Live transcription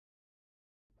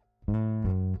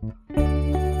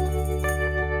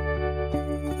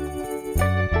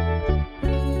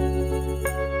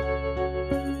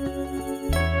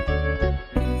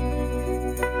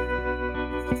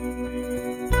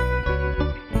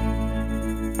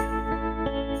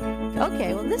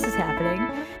Okay, well, this is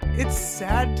happening. It's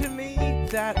sad to me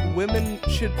that women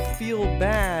should feel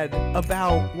bad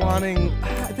about wanting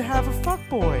to have a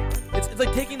fuckboy. It's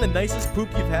like taking the nicest poop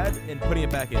you've had and putting it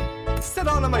back in. Sit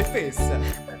on my face,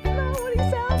 Seth. That's not what he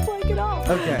sounds like at all.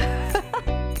 Okay.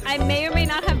 I may or may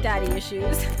not have daddy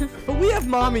issues. But we have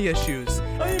mommy issues.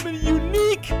 I am a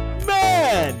unique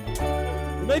man,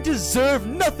 and I deserve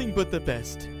nothing but the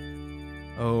best.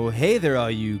 Oh, hey there, all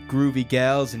you groovy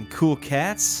gals and cool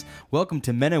cats. Welcome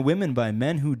to Men and Women by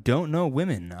Men Who Don't Know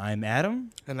Women. I'm Adam.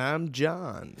 And I'm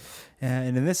John.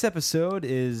 And in this episode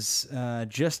is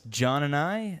just John and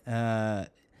I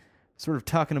sort of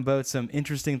talking about some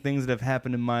interesting things that have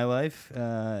happened in my life.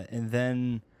 And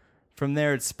then from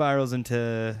there it spirals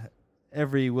into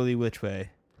every willy which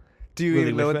way. Do you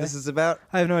even know what this is about?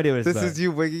 I have no idea what it's about. This is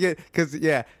you winging it? Because,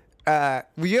 yeah.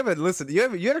 You haven't listened. You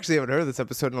actually haven't heard this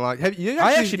episode in a long time.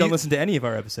 I actually don't listen to any of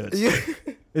our episodes.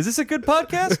 Is this a good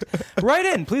podcast? Write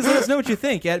in. Please let us know what you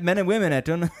think at Men and Women at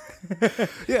Don't.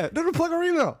 Yeah, don't plug our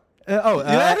email. At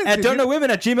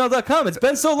don'tknowwomen@gmail.com. It's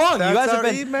been so long. That's You guys have our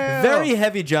been email. very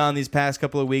heavy, John, these past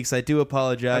couple of weeks. I do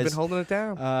apologize. I've been holding it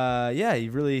down. Yeah,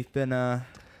 you've really been.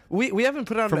 We haven't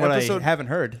put out From an what episode. I haven't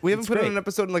heard. We haven't It's put out great. an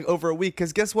episode in like over a week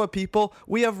because guess what, people?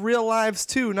 We have real lives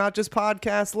too, not just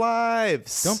podcast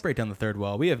lives. Don't break down the third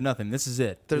wall. We have nothing. This is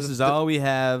it. There's This is a- all we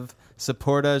have.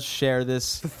 Support us. Share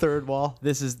this. The third wall.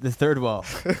 This is the third wall.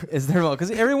 It's the third wall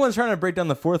because everyone's trying to break down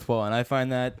the fourth wall, and I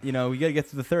find that we got to get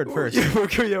to the third first.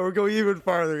 We're going even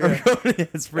farther. Yeah.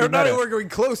 It's pretty Or not, meta. we're going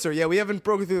closer. Yeah, we haven't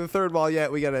broken through the third wall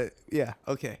yet. We gotta. Yeah.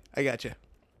 Okay, I got you.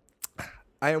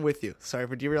 I am with you. Sorry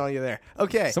for derailing you there.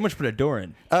 Okay. Someone should put a door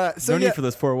in. So no yeah, need for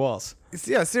those four walls.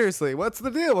 yeah, seriously, what's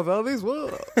the deal with all these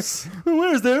walls?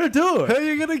 Where's there a door? How are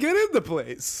you gonna get in the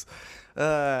place?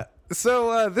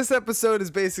 So this episode is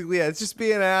basically it's just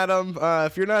me and Adam.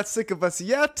 If you're not sick of us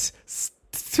yet,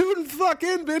 tune the fuck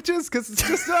in, bitches, because it's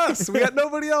just us. We got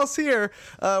nobody else here.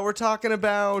 We're talking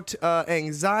about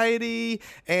anxiety,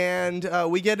 and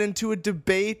we get into a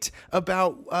debate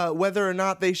about whether or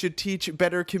not they should teach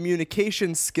better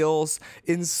communication skills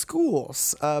in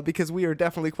schools, because we are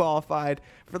definitely qualified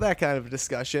for that kind of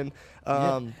discussion.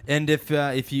 And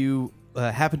if you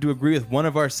happen to agree with one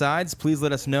of our sides, please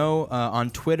let us know on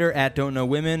Twitter at Don't Know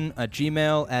Women,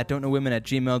 Gmail at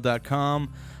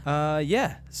don'tknowwomen@gmail.com.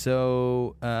 Yeah,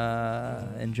 so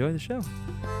enjoy the show.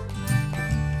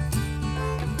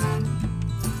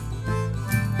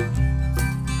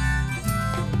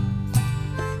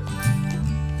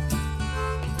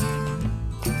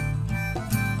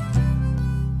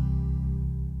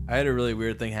 I had a really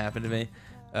weird thing happen to me.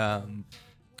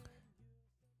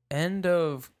 End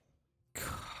of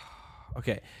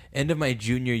my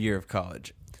junior year of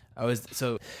college.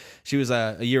 She was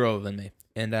a year older than me,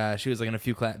 and she was like in a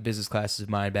few business classes of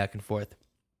mine back and forth,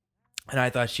 and I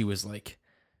thought she was like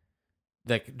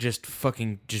just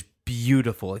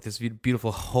beautiful, like this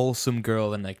beautiful wholesome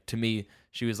girl, and like to me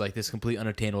she was like this complete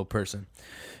unattainable person,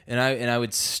 and I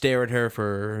would stare at her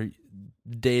for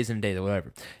days and days or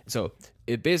whatever. So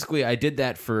I did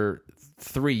that for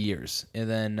 3 years, and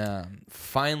then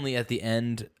finally at the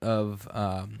end of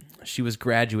she was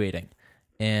graduating,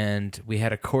 and we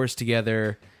had a course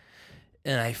together,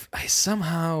 and I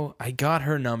somehow got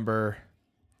her number.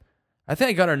 I think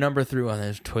I got her number through on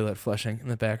there's toilet flushing in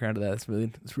the background of that.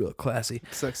 It's real classy,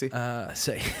 Sexy.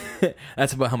 So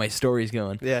that's about how my story's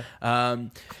going. Yeah.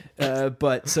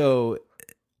 But so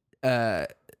I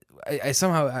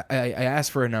somehow I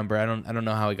asked for a number. I don't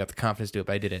know how I got the confidence to do it,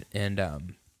 but I did it,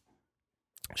 and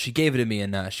she gave it to me,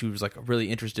 and she was like really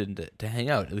interested to hang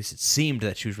out. At least it seemed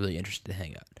that she was really interested to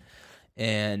hang out.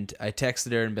 And I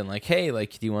texted her and been like, "Hey,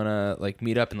 like, do you want to like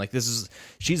meet up?" And like,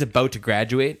 she's about to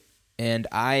graduate, and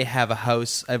I have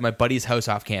my buddy's house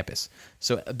off campus.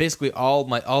 So basically, all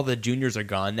the juniors are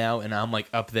gone now, and I'm like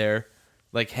up there,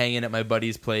 like hanging at my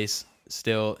buddy's place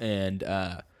still. And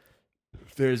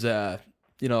there's all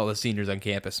the seniors on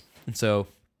campus, and so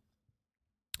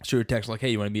she would text like,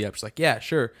 "Hey, you want to meet up?" She's like, "Yeah,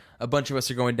 sure." A bunch of us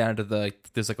are going down to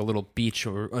there's like a little beach,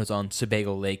 or it was on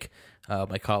Sebago Lake,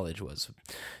 my college was,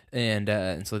 and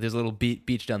so there's a little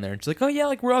beach down there, and she's like, "Oh yeah,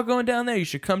 like we're all going down there. You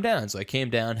should come down." So I came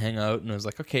down, hang out, and I was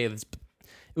like, "Okay." It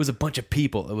was a bunch of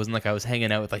people. It wasn't like I was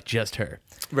hanging out with like just her,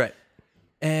 Right.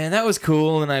 and that was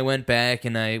cool. And I went back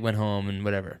and I went home and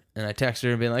whatever. And I texted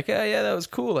her and been like, "Oh yeah, that was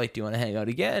cool. Like, do you want to hang out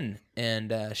again?"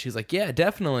 And she was like, "Yeah,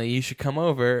 definitely. You should come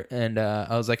over." And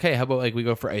I was like, "Hey, how about like we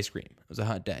go for ice cream?" It was a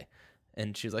hot day.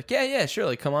 And she was like, yeah, sure.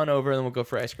 Like, come on over and then we'll go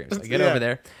for ice cream. So I get over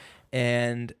there,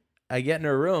 and I get in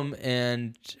her room,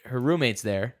 and her roommate's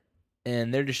there,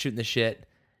 and they're just shooting the shit.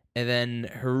 And then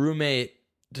her roommate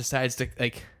decides to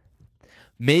like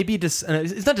maybe it's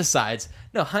not decides.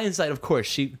 No, hindsight, of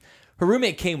course. Her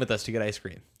roommate came with us to get ice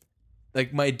cream.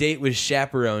 Like, my date was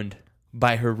chaperoned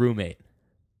by her roommate.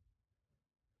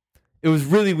 It was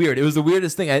really weird. It was the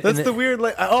weirdest thing. That's the weird,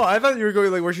 like, oh, I thought you were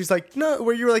going, like, where she's like, no,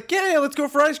 where you were like, yeah, let's go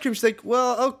for ice cream. She's like,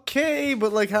 well, okay,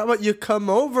 but, like, how about you come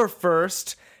over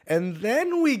first, and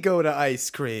then we go to ice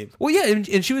cream? Well, yeah,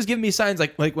 and she was giving me signs,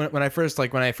 like when I first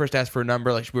asked for a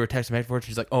number, like, we were texting back and forth,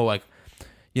 she's like, oh, like,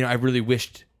 you know, I really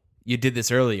wished you did this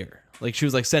earlier. Like, she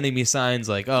was, like, sending me signs,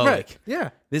 like, oh, Right, like,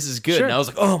 yeah. this is good. Sure. And I was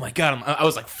like, oh, my God. I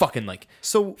was, like, fucking, like,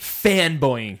 So,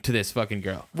 fanboying to this fucking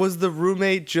girl. was the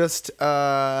roommate just,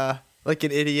 like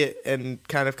an idiot and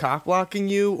kind of cock-blocking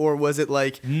you, or was it,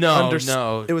 like, No, it was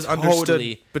totally.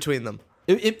 understood between them?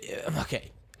 Okay.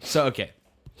 So, okay.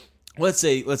 Let's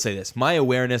say this. My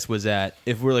awareness was at,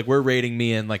 if we're rating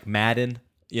me in, like, Madden,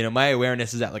 you know, my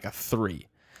awareness is at, like, a 3.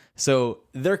 So,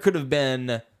 there could have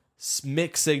been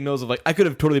mixed signals of, like, I could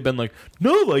have totally been like,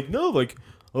 no,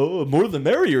 oh, more the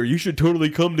merrier. You should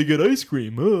totally come to get ice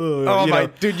cream. Oh, my,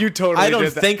 dude, you totally I don't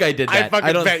did that. think I did that.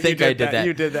 I don't bet think you I did did that.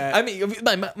 You did that. I mean,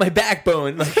 my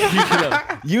backbone, like,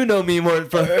 you know me more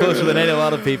closer than a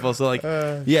lot of people. So, like,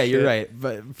 yeah, you're right.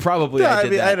 But probably No, I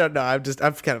did that. I don't know. I'm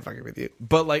kind of fucking with you.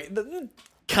 But, like,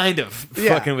 kind of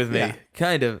Yeah, fucking with me. yeah.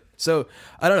 Kind of. So,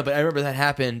 I don't know, but I remember that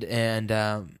happened, and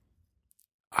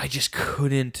I just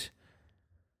couldn't.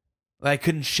 I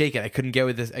couldn't shake it. I couldn't get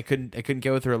with this. I couldn't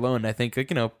get with her alone. I think, like,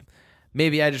 you know,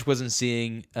 maybe I just wasn't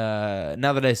seeing.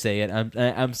 Now that I say it,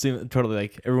 I'm seeing totally,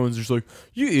 like, everyone's just like,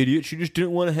 you idiot. She just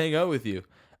didn't want to hang out with you.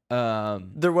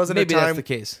 There wasn't maybe a time that's the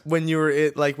case. when you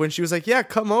were like when she was like, yeah,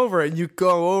 come over, and you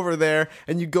go over there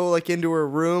and you go, like, into her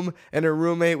room, and her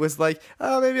roommate was like,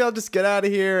 oh, maybe I'll just get out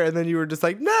of here, and then you were just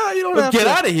like, no, you don't have Get to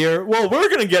out of here. Well,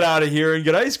 we're gonna get out of here and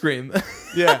get ice cream.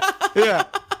 Yeah, yeah.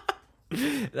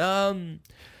 No,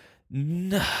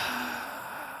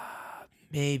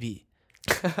 maybe.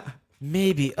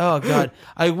 Oh God,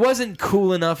 I wasn't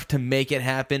cool enough to make it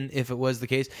happen. If it was the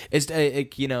case, it's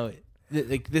you know,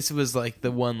 like, this was like the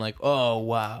one, like, oh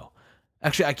wow.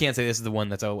 Actually, I can't say this is the one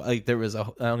that's like there was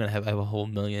I'm gonna have a whole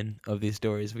million of these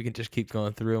stories. We can just keep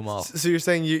going through them all. So you're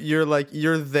saying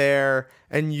you're there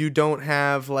and you don't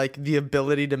have, like, the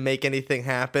ability to make anything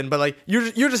happen, but, like,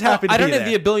 you're just happy to I be don't have there.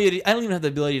 the ability. I don't even have the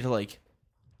ability to, like.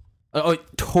 Oh,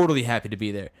 totally happy to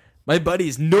be there. My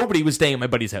buddies, nobody was staying at my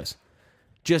buddy's house.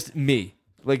 Just me.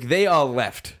 Like, they all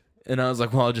left, and I was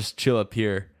like, well, I'll just chill up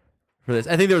here for this.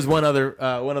 I think there was one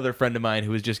other friend of mine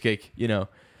who was just, like, you know,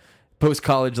 post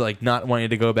college, like, not wanting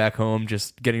to go back home,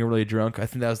 just getting really drunk. I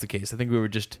think that was the case. I think we were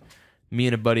just, me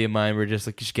and a buddy of mine were just,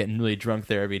 like, just getting really drunk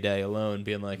there every day alone,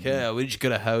 being like, yeah, we just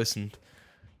got a house and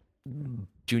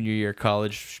junior year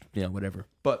college, you know, whatever.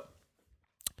 But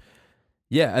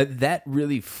yeah, that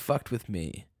really fucked with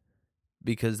me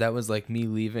because that was, like, me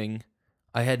leaving.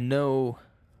 I had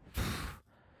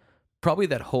probably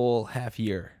that whole half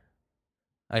year,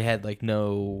 I had, like,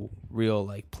 no real,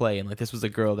 like, play. And, like, this was a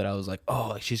girl that I was like, oh,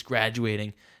 like, she's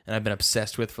graduating. And I've been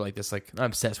obsessed with for, like, this, like, I'm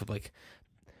obsessed with, like,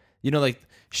 you know, like,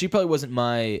 she probably wasn't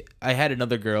I had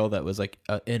another girl that was, like,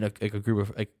 in a group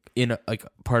of, like, in a, like,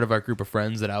 part of our group of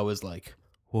friends that I was like,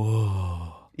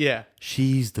 whoa. Yeah.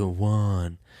 She's the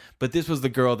one. But this was the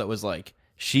girl that was like,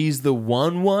 she's the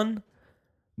one,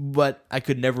 but I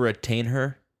could never attain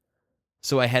her.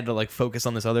 So I had to, like, focus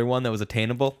on this other one that was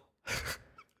attainable.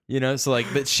 You know, so, like,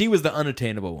 but she was the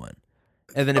unattainable one.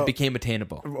 And then it became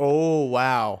attainable. Oh,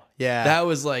 wow. Yeah. That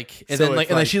was like, and So then, like,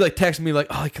 it's and then like- she, like, texted me, like,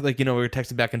 oh, like, you know, we were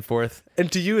texting back and forth. And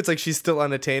to you, it's like she's still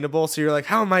unattainable. So you're like,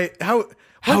 how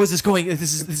How is this going? This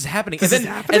is happening. This and is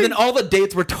then, happening? And then all the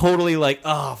dates were totally like,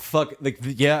 oh, fuck. Like,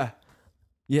 yeah,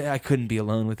 I couldn't be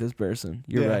alone with this person.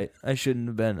 You're Yeah. right. I shouldn't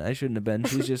have been.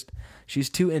 She's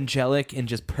too angelic and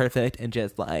just perfect and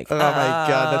just like, Oh, my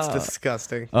God. That's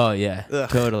disgusting. Oh, yeah. Ugh.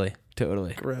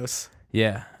 Totally. Gross.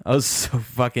 Yeah. I was so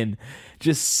fucking,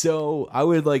 I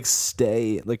would, like,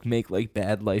 stay, like, make, like,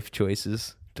 bad life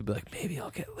choices to be like, maybe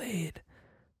I'll get laid.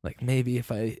 Like, maybe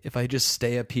if I just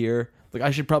stay up here, like,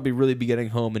 I should probably really be getting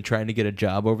home and trying to get a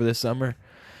job over this summer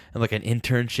and, like, an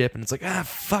internship. And it's like,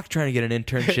 fuck trying to get an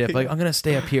internship. Like, I'm going to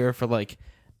stay up here for, like,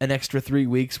 an extra 3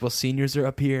 weeks while seniors are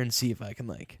up here and see if I can,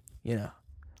 like, you know,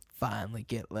 finally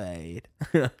get laid.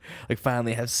 Like,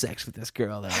 finally have sex with this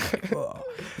girl. That I'm like, whoa.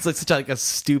 It's like such, like, a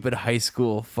stupid high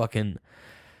school fucking,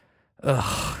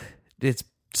 it's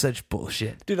such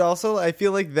bullshit. Dude, also, I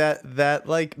feel like that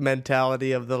like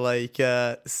mentality of the, like,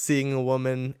 seeing a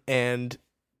woman and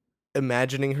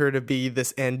imagining her to be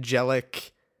this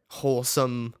angelic,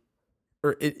 wholesome,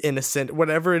 or innocent,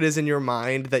 whatever it is in your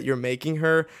mind that you're making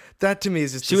her, that to me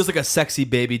is just She was like a sexy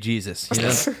baby Jesus, you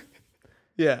know?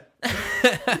 yeah.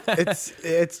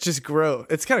 it's just gross.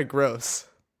 It's kind of gross,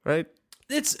 right?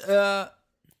 It's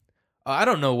I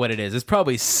don't know what it is. It's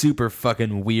probably super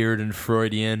fucking weird and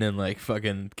Freudian and like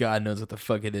fucking God knows what the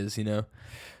fuck it is, you know.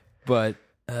 But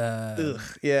Ugh,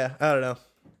 yeah, I don't know.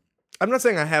 I'm not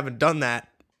saying I haven't done that.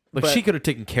 like but- she could have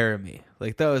taken care of me.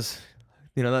 Like that was,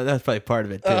 you know, that's probably part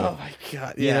of it too. Oh my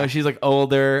god, yeah. You know, she's like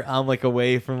older. I'm like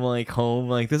away from like home.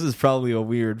 Like this is probably a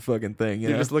weird fucking thing. You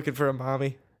You're know? just looking for a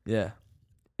mommy. Yeah.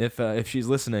 If she's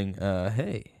listening,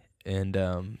 hey,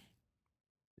 and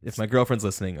if my girlfriend's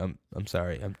listening, I'm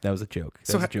sorry. That was a joke.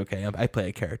 That So was a joke. Hey, I play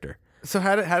a character. So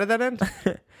how did that end?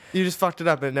 You just fucked it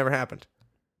up and it never happened.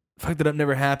 Fucked it up.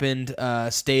 Never happened.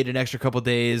 Stayed an extra couple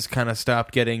days. Kind of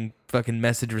stopped getting fucking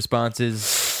message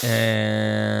responses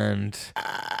and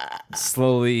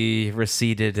slowly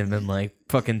receded, and then like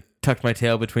fucking tucked my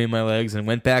tail between my legs and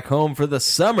went back home for the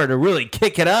summer to really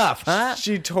kick it off, huh?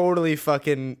 She totally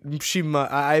fucking.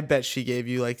 I bet she gave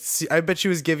you like. I bet she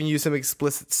was giving you some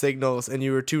explicit signals, and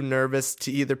you were too nervous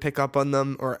to either pick up on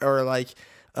them or like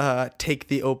take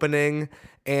the opening.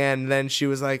 And then she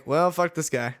was like, "Well, fuck this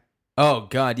guy." Oh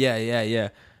God, yeah.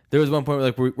 There was one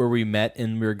point where we met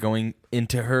and we were going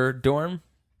into her dorm.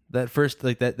 That first,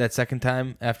 like that second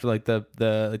time after like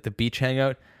the beach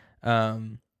hangout,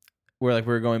 where like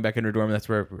we were going back into her dorm. That's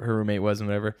where her roommate was and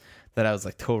whatever. That I was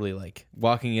like totally like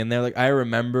walking in there. Like I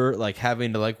remember like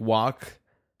having to like walk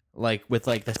like with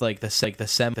like the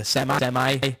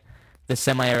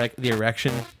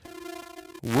erection.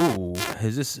 Whoa,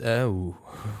 is this? Oh,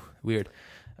 weird.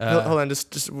 Hold on,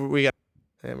 just we got,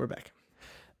 and we're back.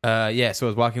 Yeah, so I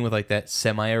was walking with like that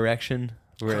semi-erection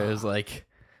where it was like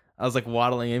I was like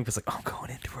waddling in because like I'm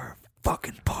going into her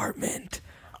fucking apartment.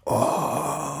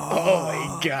 Oh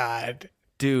my god,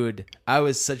 Dude, I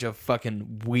was such a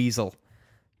fucking weasel.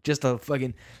 Just a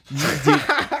fucking dude.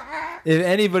 If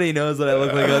anybody knows what I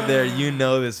look like out there, you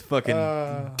know this fucking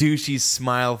douchey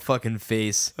smile fucking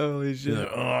face. holy shit!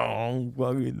 Like,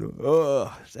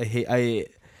 oh, fucking, I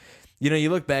you know,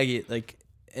 you look back at like,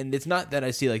 and it's not that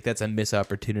I see like that's a missed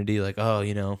opportunity. Like, oh,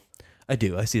 you know, I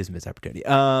see it as a missed opportunity.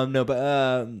 No,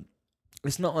 but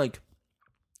it's not like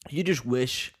you just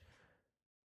wish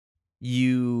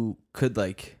you could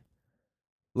like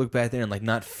look back there and like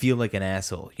not feel like an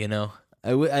asshole. You know,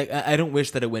 I don't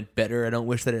wish that it went better. I don't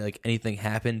wish that like anything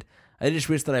happened. I just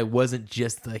wish that I wasn't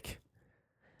just like.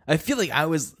 I feel like I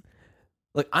was,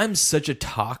 like I'm such a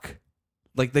talk,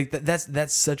 like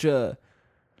that's such a.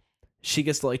 She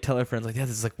gets to like tell her friends like, yeah,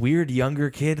 this like weird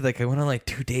younger kid like I went on like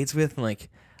 2 dates with, and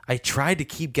like I tried to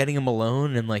keep getting him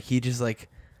alone, and like he just like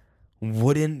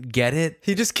wouldn't get it.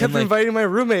 He just kept And, like, inviting my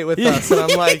roommate with us, and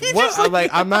I'm like, what? I'm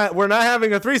like, I'm not. We're not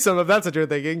having a threesome if that's what you're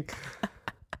thinking.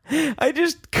 I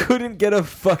just couldn't get a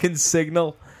fucking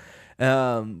signal.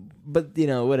 But you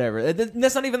know, whatever.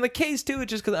 That's not even the case too.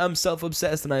 It's just because I'm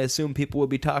self-obsessed and I assume people will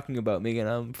be talking about me, and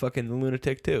I'm fucking a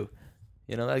lunatic too.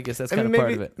 You know, I guess that's kind of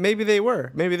part of it. Maybe they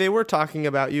were. Maybe they were talking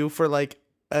about you for like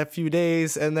a few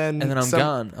days, and then I'm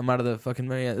gone. I'm out of the fucking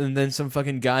Marriott. And then some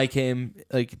fucking guy came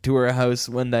like to her house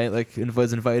one night, like, and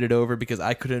was invited over because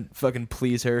I couldn't fucking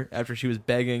please her after she was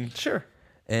begging. Sure,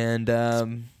 And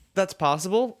that's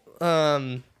possible.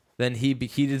 then he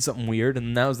did something weird,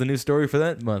 and that was the new story for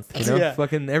that month. You know, Yeah.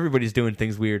 fucking everybody's doing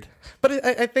things weird. But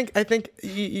I think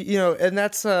you know, and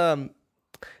that's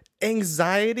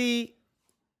anxiety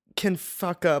can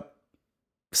fuck up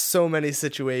so many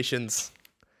situations.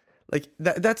 Like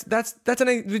that's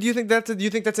an. Do you think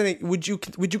that's an? Would you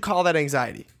call that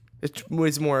anxiety? It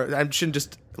was more. I shouldn't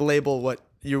just label what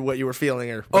you were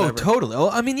feeling or whatever. Oh, totally. Oh,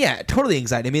 I mean, yeah, totally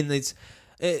anxiety. I mean,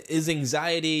 is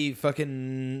anxiety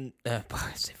fucking. I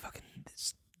say fucking.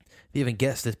 You even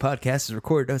guessed this podcast is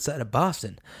recorded outside of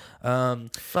Boston.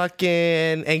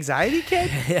 Fucking anxiety, kid.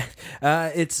 Yeah,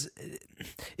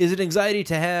 is it anxiety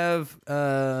to have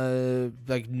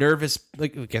like nervous,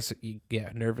 like I guess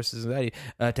nervous is anxiety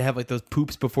to have like those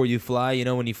poops before you fly, you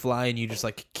know, when you fly and you just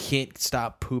like can't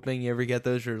stop pooping. You ever get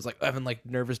those? Or it's like having like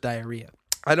nervous diarrhea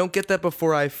I don't get that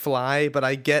before I fly, but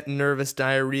I get nervous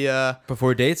diarrhea.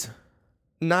 before dates?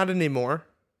 Not anymore.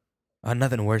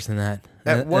 Nothing worse than that.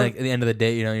 At Like at the end of the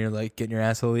date, you know, you're like getting your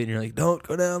asshole eaten. You're like, don't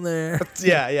go down there.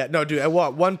 Yeah. No, dude. At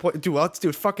one point, dude, let's do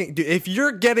it. Fucking, dude. If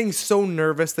you're getting so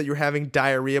nervous that you're having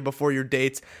diarrhea before your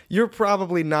dates, you're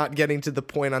probably not getting to the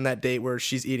point on that date where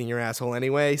she's eating your asshole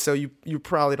anyway. So you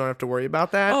probably don't have to worry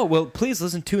about that. Oh, well, please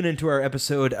tune into our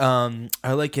episode.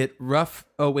 I like it rough.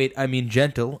 Oh, wait, I mean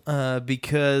gentle,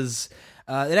 because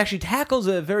it actually tackles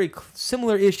a very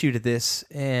similar issue to this.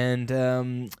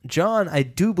 And, John, I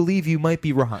do believe you might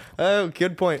be wrong. Oh,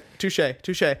 good point. Touche.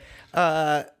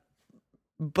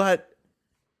 But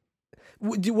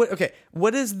Do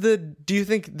you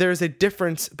think there's a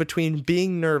difference between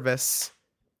being nervous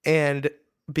and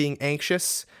being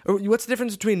anxious? Or what's the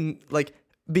difference between like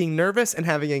being nervous and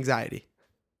having anxiety?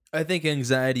 I think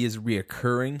anxiety is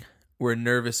reoccurring, where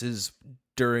nervous is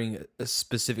during a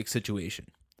specific situation.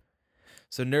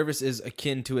 So nervous is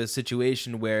akin to a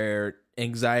situation where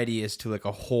anxiety is to like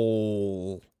a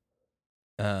whole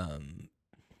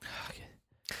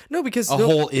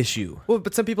whole issue. Well,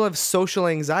 but some people have social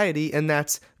anxiety, and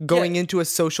that's going into a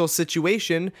social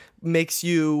situation makes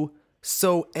you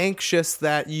so anxious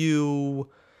that you...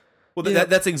 Well,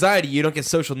 that's anxiety. You don't get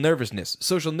social nervousness.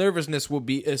 Social nervousness will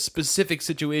be a specific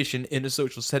situation in a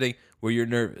social setting where you're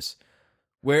nervous.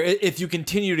 Where if you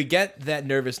continue to get that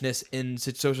nervousness in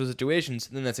social situations,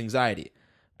 then that's anxiety.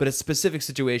 But a specific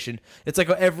situation, it's like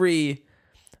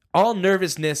all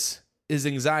nervousness is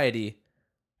anxiety,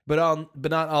 but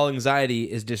not all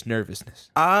anxiety is just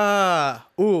nervousness. I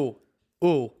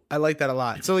like that a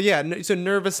lot. So yeah, so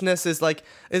nervousness is like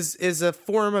is a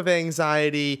form of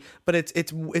anxiety, but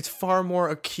it's far more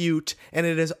acute, and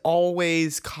it is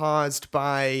always caused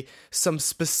by some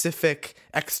specific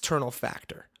external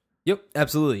factor. Yep,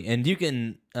 absolutely. And you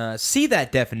can see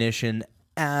that definition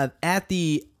at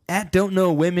the Don't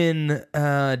Know Women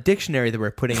dictionary that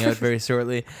we're putting out very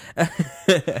shortly.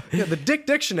 The Dick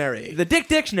Dictionary. The Dick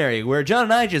Dictionary, where John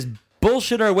and I just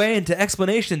bullshit our way into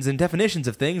explanations and definitions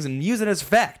of things and use it as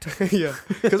fact. Yeah,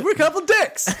 because we're a couple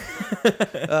dicks.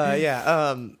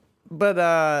 But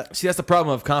see, that's the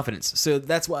problem of confidence. So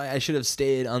that's why I should have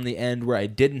stayed on the end where I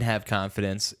didn't have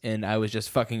confidence and I was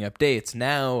just fucking up dates.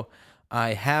 Now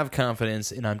I have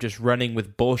confidence and I'm just running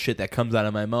with bullshit that comes out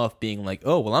of my mouth being like,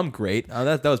 oh, well, I'm great.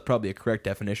 That was probably a correct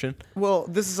definition. Well,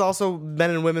 this is also men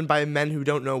and women by men who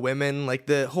don't know women. Like,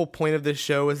 the whole point of this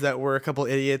show is that we're a couple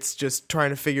idiots just trying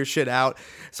to figure shit out.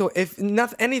 So if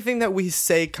anything that we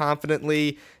say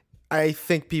confidently, I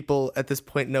think people at this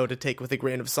point know to take with a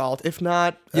grain of salt. If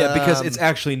not, yeah, because it's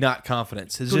actually not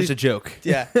confidence. It's just a joke.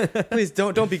 Yeah, please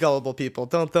don't be gullible, people.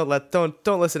 Don't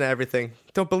listen to everything.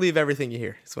 Don't believe everything you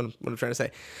hear. That's what I'm trying to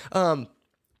say. Believe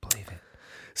it.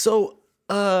 So,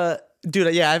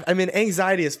 dude, yeah, I mean,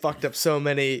 anxiety has fucked up so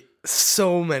many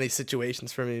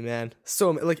situations for me, man.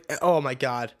 So like, oh my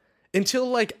god. Until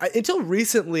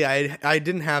recently, I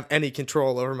didn't have any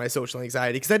control over my social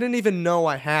anxiety because I didn't even know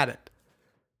I had it.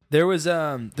 There was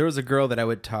a girl that I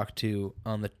would talk to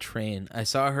on the train. I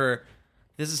saw her.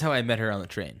 This is how I met her on the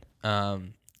train.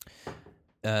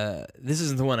 This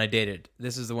isn't the one I dated.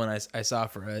 This is the one I saw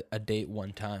for a date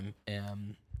one time.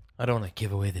 I don't want to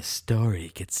give away the story.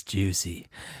 It gets juicy.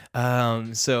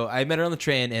 So I met her on the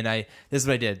train, and this is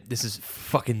what I did. This is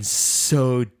fucking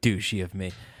so douchey of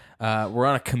me. We're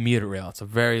on a commuter rail. It's a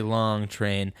very long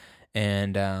train.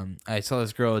 And I saw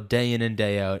this girl day in and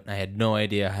day out, and I had no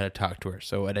idea how to talk to her.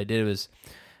 So what I did was,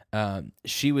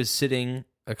 she was sitting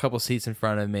a couple seats in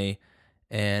front of me,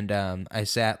 and I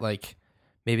sat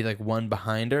maybe one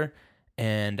behind her,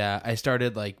 and I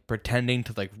started pretending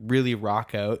to really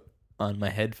rock out on my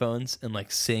headphones and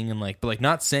sing and but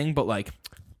not sing, but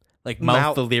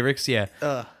mouth the lyrics. Yeah,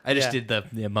 I just did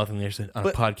the mouthing lyrics on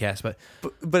a podcast,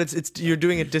 but it's you're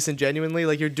doing it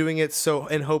disingenuinely, you're doing it so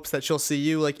in hopes that she'll see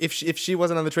you. If she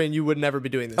wasn't on the train, you would never be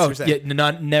doing this. Oh yeah,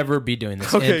 never be doing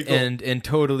this. Okay, and, cool. and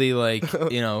totally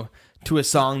to a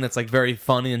song that's very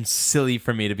funny and silly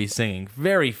for me to be singing,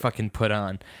 very fucking put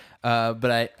on.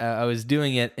 But I was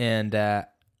doing it, and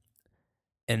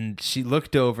she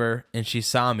looked over and she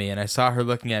saw me, and I saw her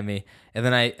looking at me, and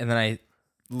then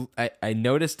I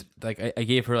noticed, I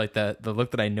gave her the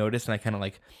look that I noticed, and I kind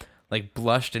of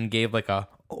blushed and gave a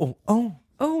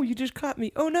oh you just caught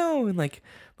me, oh no,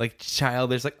 and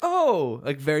childish,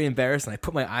 very embarrassed, and I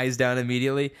put my eyes down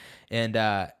immediately, and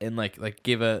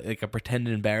gave a pretend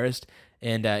embarrassed,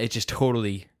 and it just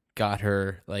totally got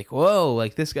her whoa,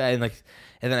 this guy, and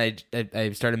then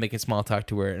I started making small talk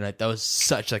to her, and that was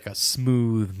such a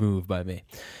smooth move by me.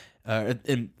 At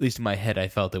least in my head, I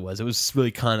felt it was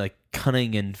really kind of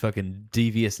cunning and fucking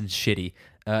devious and shitty.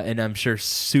 And I'm sure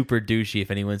super douchey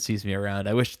if anyone sees me around.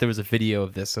 I wish there was a video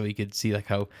of this so you could see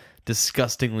how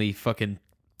disgustingly fucking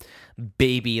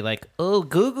baby, oh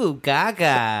goo goo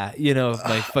gaga,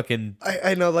 my fucking.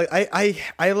 I know, I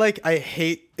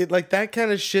hate it, that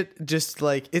kind of shit. Just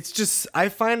it's just, I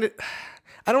find it.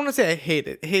 I don't want to say I hate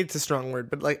it. Hate's a strong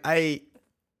word, but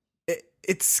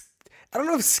it's. I don't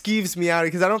know if skeeves me out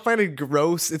because I don't find it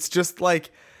gross. It's just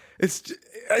it's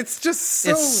just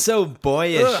so. It's so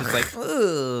boyish. Ugh. It's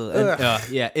ugh.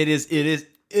 Yeah, it is.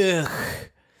 Ugh.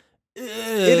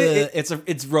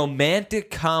 It's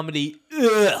romantic comedy.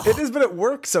 Ugh. It is, but it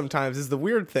works sometimes. Is the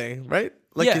weird thing, right?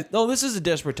 Like, yeah. No, this is a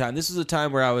desperate time. This is a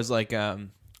time where I was like, I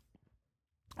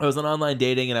was on online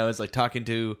dating and I was like talking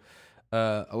to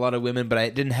a lot of women, but I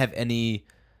didn't have any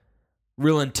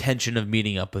real intention of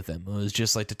meeting up with them. It was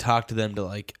just like to talk to them, to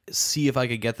like see if I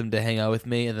could get them to hang out with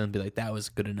me, and then be like, that was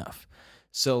good enough.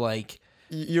 So like,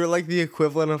 you're like the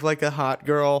equivalent of like a hot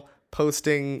girl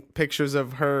posting pictures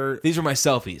of her. these were my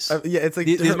selfies. Yeah, it's like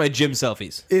These are my gym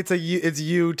selfies. it's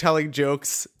you telling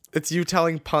jokes. It's you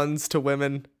telling puns to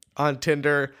women on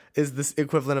Tinder. Is this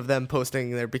equivalent of them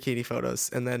posting their bikini photos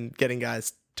and then getting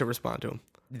guys to respond to them?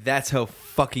 That's how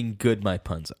fucking good my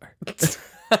puns are.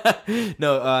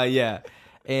 No, yeah.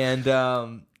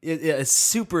 And it's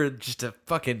super just a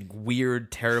fucking weird,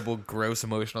 terrible, gross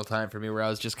emotional time for me where I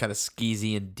was just kind of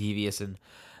skeezy and devious and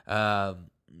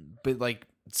but like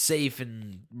safe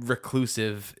and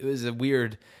reclusive. It was a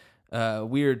weird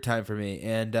time for me.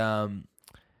 And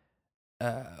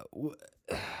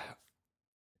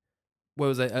what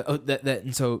was I?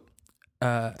 And so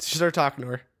She started talking to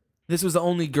her. this was the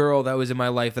only girl that was in my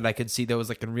life that I could see that was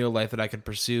like in real life that I could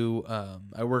pursue.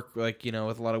 I work like, with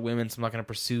a lot of women, so I'm not going to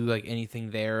pursue like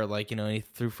anything there, like, any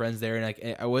through friends there. And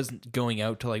like, I wasn't going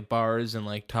out to like bars and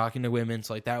like talking to women.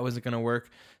 So like that wasn't going to work.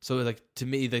 So like to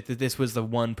me, like this was the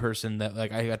one person that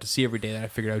like I got to see every day that I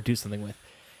figured I would do something with.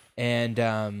 And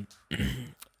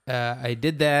I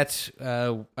did that.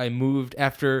 I moved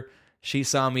after she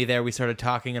saw me there. We started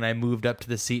talking and I moved up to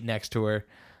the seat next to her.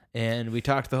 And we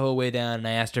talked the whole way down, and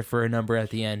I asked her for a number at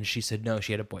the end. She said no,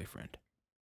 she had a boyfriend.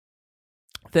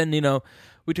 Then,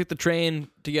 we took the train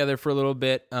together for a little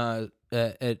bit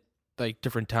at like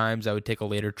different times. I would take a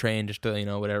later train just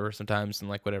to, whatever, sometimes, and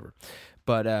like whatever.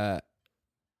 But,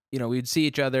 we'd see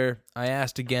each other. I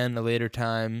asked again a later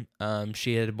time.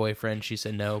 She had a boyfriend. She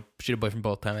said no. She had a boyfriend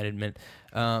both times, I admit.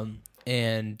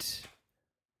 And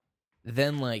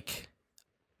then, like,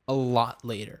 a lot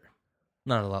later.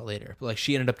 Not a lot later, but like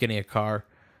she ended up getting a car,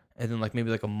 and then like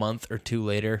maybe like a month or two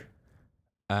later,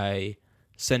 I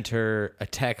sent her a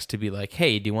text to be like,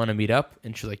 hey, do you want to meet up?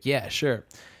 And she's like, yeah, sure.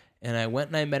 And I went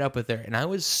and I met up with her, and I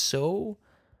was so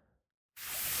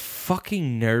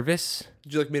fucking nervous.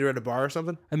 Did you like meet her at a bar or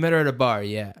something? I met her at a bar,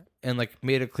 yeah, and like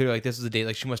made it clear like this was a date.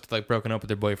 Like she must have like broken up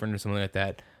with her boyfriend or something like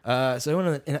that. So I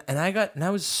went and I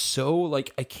was so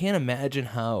like, I can't imagine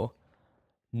how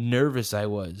nervous I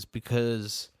was,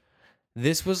 because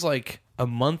this was like a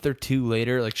month or two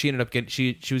later. Like she ended up getting,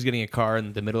 she was getting a car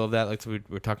in the middle of that. Like so we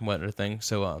were talking about another thing.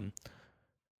 So on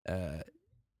that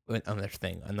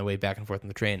thing on the way back and forth on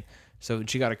the train. So when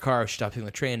she got a car, she stopped taking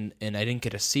the train, and I didn't get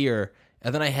to see her.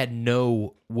 And then I had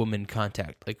no female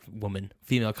contact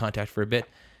for a bit.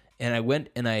 And I went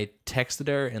and I texted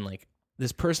her, and like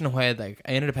this person who I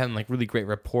ended up having like really great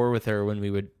rapport with her when we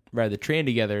would ride the train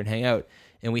together and hang out.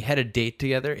 And we had a date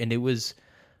together, and it was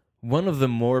one of the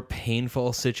more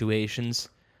painful situations.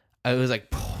 I was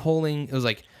like it was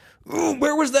like, ooh,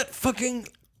 where was that fucking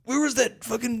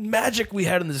magic we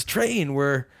had on this train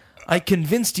where I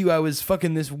convinced you I was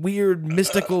fucking this weird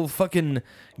mystical fucking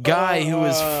guy who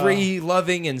was free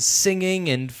loving and singing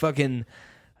and fucking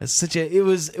it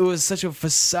was such a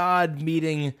facade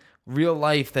meeting real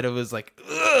life that it was like,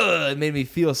 ugh, it made me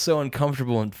feel so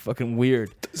uncomfortable and fucking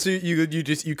weird. So you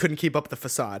couldn't keep up the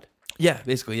facade. Yeah,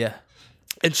 basically, yeah.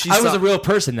 And I was a real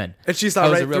person then. And she saw I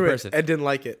was right a real through person. it and didn't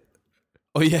like it.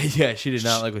 Oh yeah. She did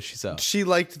not like what she saw. She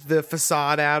liked the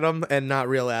facade Adam and not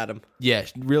real Adam. Yeah,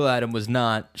 real Adam was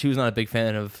not. She was not a big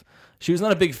fan of. She was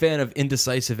not a big fan of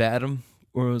indecisive Adam.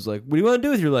 Where it was like, what do you want to do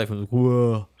with your life? I was like,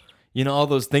 whoa, all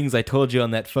those things I told you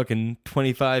on that fucking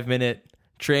 25-minute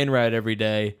train ride every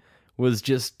day was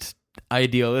just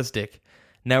idealistic.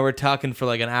 Now we're talking for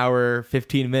like an hour,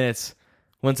 15 minutes.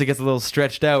 Once it gets a little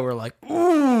stretched out, we're like,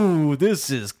 ooh, this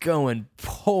is going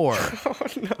poor. Oh,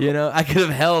 no. I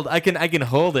can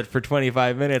hold it for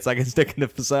 25 minutes. I can stick in the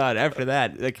facade. After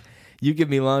that, like, you give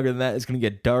me longer than that, it's going to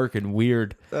get dark and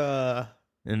weird. Yeah,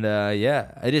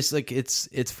 I just like,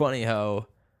 it's funny how,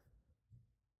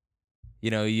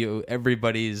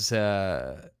 everybody's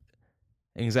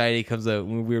anxiety comes out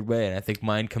in a weird way. And I think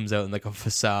mine comes out in like a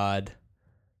facade.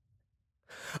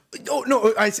 Oh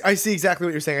no, I see exactly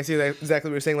what you're saying. I see exactly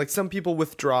what you're saying. Like some people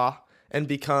withdraw and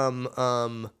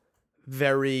become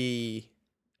very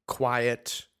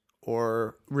quiet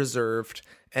or reserved,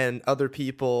 and other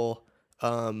people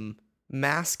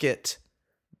mask it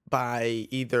by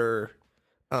either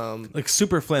like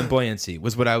super flamboyancy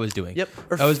was what I was doing. Yep.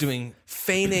 Or I was doing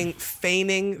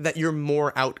feigning that you're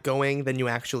more outgoing than you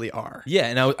actually are. Yeah,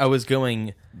 and I was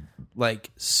going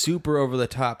like super over the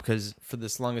top, because for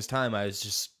this longest time I was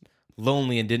just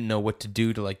lonely and didn't know what to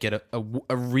do to like get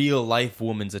a real life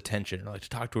woman's attention, or like to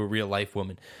talk to a real life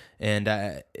woman.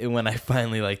 And when I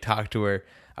finally like talked to her,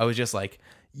 I was just like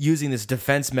using this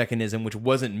defense mechanism, which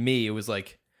wasn't me. It was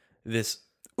like this,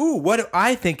 ooh, what do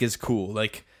I think is cool?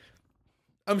 Like,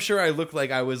 I'm sure I looked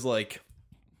like I was like,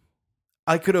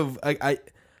 I could have,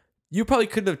 you probably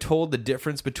couldn't have told the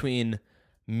difference between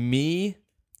me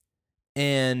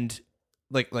and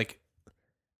like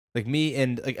me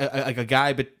and like a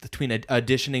guy between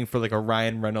auditioning for like a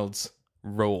Ryan Reynolds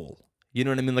role. You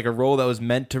know what I mean? Like a role that was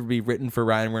meant to be written for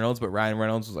Ryan Reynolds, but Ryan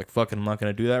Reynolds was like, fucking, I'm not going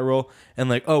to do that role. And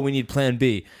like, oh, we need plan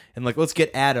B. And like, let's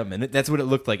get Adam. And that's what it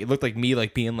looked like. It looked like me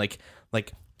like being like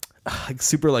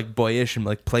super like boyish and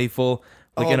like playful,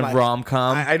 like in a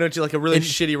rom-com. I know you like a really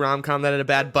shitty rom-com that had a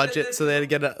bad budget, so they had to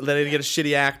get a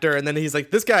shitty actor, and then he's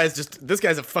like, this guy's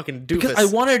a fucking doofus. Because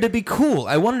I wanted to be cool.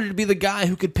 I wanted to be the guy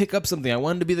who could pick up something. I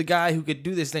wanted to be the guy who could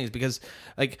do these things, because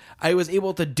like I was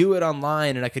able to do it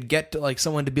online, and I could get to like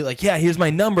someone to be like, yeah, here's my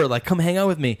number, like come hang out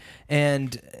with me.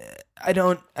 And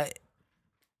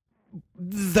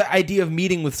the idea of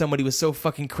meeting with somebody was so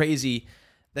fucking crazy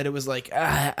that it was like,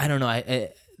 I don't know.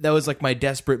 That was like my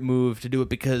desperate move to do it,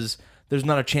 because there's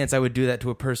not a chance I would do that to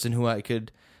a person who I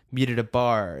could meet at a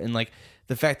bar. And like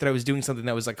the fact that I was doing something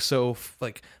that was like so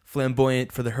like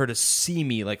flamboyant for her to see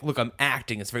me, like, look, I'm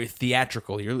acting. It's very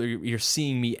theatrical. You're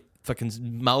seeing me fucking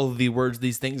mouth the words,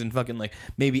 these things, and fucking like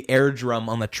maybe air drum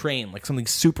on the train, like something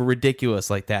super ridiculous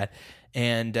like that.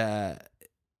 And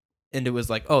it was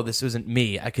like, oh, this isn't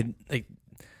me. I could like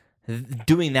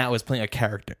doing that was playing a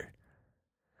character.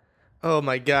 Oh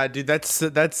my god, dude, that's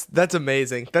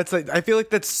amazing. That's like, I feel like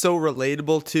that's so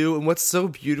relatable too. And what's so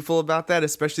beautiful about that,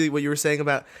 especially what you were saying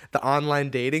about the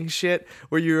online dating shit,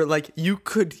 where you're like,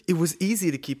 it was easy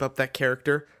to keep up that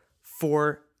character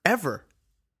forever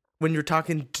when you're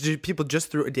talking to people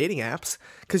just through dating apps,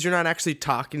 because you're not actually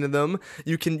talking to them.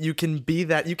 You can be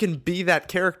that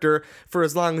character for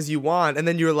as long as you want, and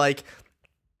then you're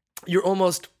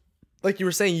almost, like you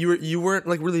were saying, you weren't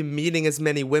like really meeting as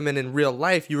many women in real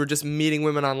life. You were just meeting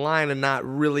women online and not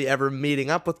really ever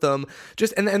meeting up with them.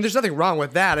 And there's nothing wrong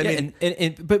with that. I mean,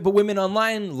 but women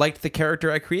online liked the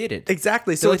character I created.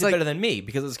 Exactly. So it's like, like better than me,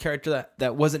 because it's a character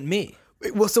that wasn't me.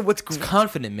 Well, so It's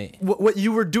confident in me. What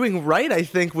you were doing right, I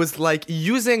think, was like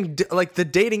using like the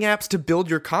dating apps to build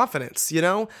your confidence, you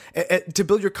know, to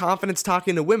build your confidence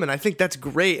talking to women. I think that's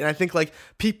great. And I think like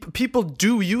people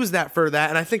do use that for that.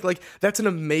 And I think like that's an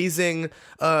amazing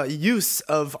use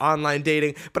of online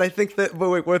dating. But I think that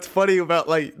what's funny about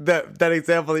like that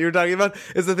example that you were talking about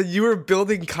is that you were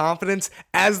building confidence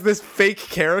as this fake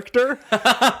character.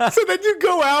 So then you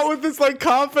go out with this like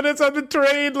confidence on the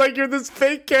train, like you're this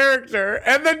fake character.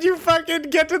 And then you fucking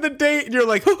get to the date, and you're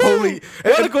like, holy!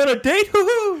 Want to go on a date?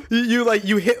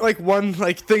 You hit like one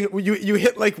like thing. You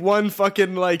hit like one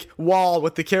fucking like wall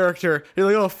with the character. You're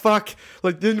like, oh fuck!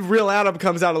 Like then real Adam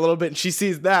comes out a little bit, and she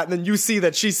sees that, and then you see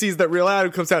that she sees that real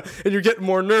Adam comes out, and you're getting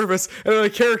more nervous, and then the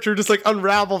character just like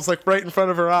unravels like right in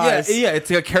front of her eyes. Yeah. It's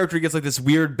like a character gets like this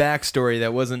weird backstory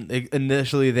that wasn't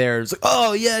initially there. It's like,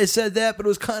 oh yeah, I said that, but it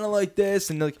was kind of like this,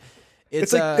 and like.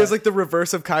 It's like the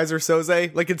reverse of Kaiser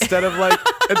Soze. Like instead of like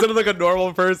a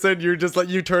normal person, you're just like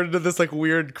you turn into this like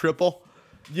weird cripple.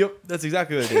 Yep, that's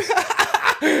exactly what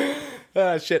it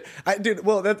is. Shit,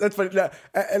 well, that's funny.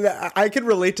 And I can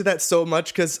relate to that so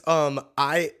much because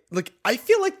I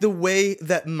feel like the way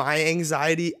that my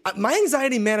anxiety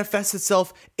manifests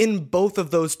itself in both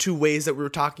of those two ways that we were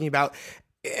talking about,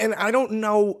 and I don't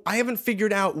know. I haven't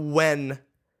figured out when.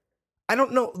 I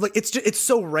don't know, like it's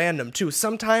so random too.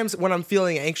 Sometimes when I'm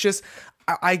feeling anxious,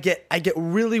 I get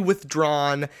really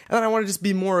withdrawn, and then I want to just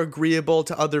be more agreeable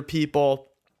to other people.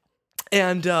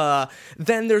 And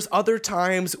then there's other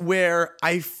times where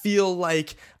I feel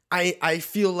like I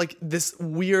feel like this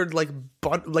weird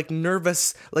like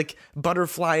nervous like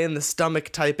butterfly in the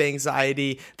stomach type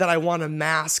anxiety that I want to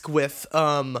mask with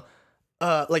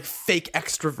like fake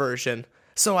extroversion.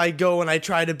 So I go and I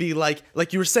try to be like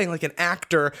you were saying, like an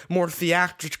actor, more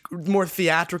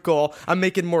theatrical. I'm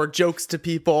making more jokes to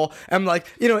people. I'm like,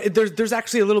 you know, there's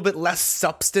actually a little bit less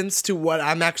substance to what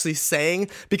I'm actually saying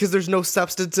because there's no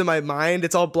substance in my mind.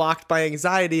 It's all blocked by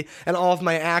anxiety, and all of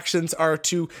my actions are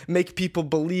to make people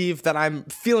believe that I'm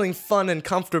feeling fun and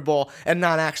comfortable and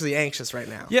not actually anxious right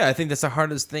now. Yeah, I think that's the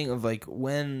hardest thing of like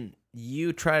when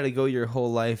you try to go your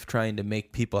whole life trying to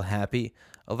make people happy.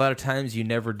 A lot of times you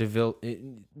never develop,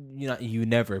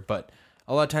 but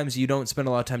a lot of times you don't spend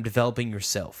a lot of time developing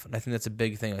yourself. And I think that's a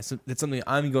big thing. It's something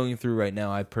I'm going through right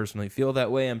now. I personally feel that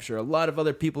way. I'm sure a lot of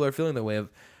other people are feeling that way.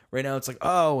 Right now it's like,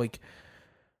 oh, like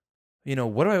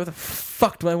what the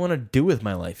fuck do I want to do with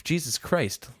my life? Jesus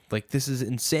Christ. Like, this is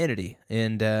insanity.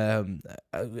 And am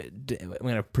I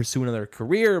going to pursue another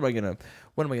career? What am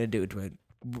I going to do? Do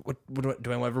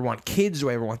I ever want kids?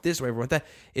 Do I ever want this? Do I ever want that?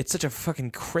 It's such a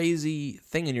fucking crazy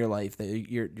thing in your life that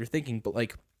you're thinking. But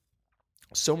like,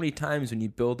 so many times when you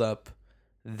build up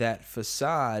that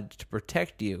facade to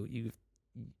protect you,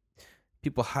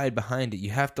 people hide behind it. You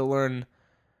have to learn.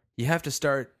 You have to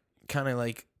start kind of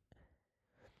like.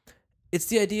 It's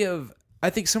the idea of, I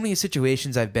think so many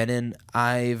situations I've been in,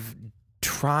 I've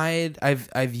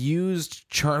used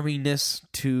charmingness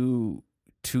to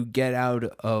get out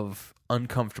of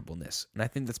uncomfortableness. And I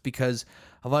think that's because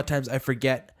a lot of times I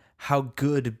forget how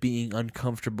good being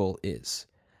uncomfortable is.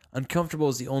 Uncomfortable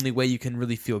is the only way you can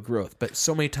really feel growth. But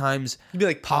so many times, It'd be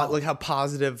like like how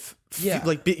positive,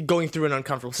 going through an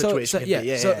uncomfortable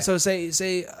situation. So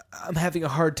say I'm having a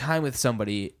hard time with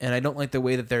somebody and I don't like the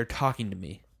way that they're talking to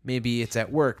me. Maybe it's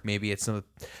at work. Maybe it's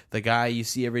the guy you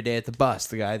see every day at the bus.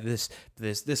 The guy, this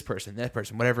person, that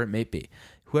person, whatever it may be.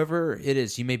 Whoever it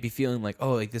is, you may be feeling like,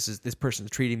 oh, like this person's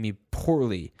treating me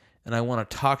poorly, and I want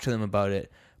to talk to them about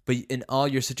it. But in all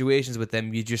your situations with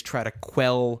them, you just try to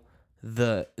quell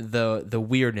the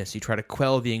weirdness. You try to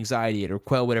quell the anxiety or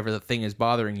quell whatever the thing is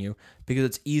bothering you, because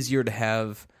it's easier to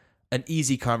have an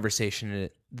easy conversation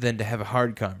than to have a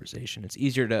hard conversation. It's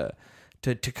easier to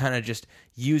kind of just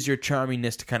use your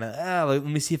charmingness to kind of, let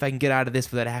me see if I can get out of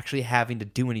this without actually having to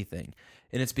do anything.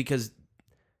 And it's because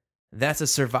that's a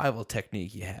survival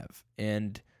technique you have.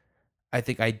 And I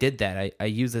think I did that. I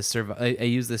use this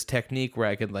this technique where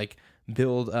I could like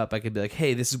build up. I could be like,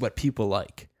 hey, this is what people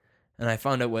like. And I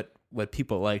found out what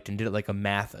people liked and did it like a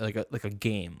math, like a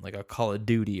game, like a Call of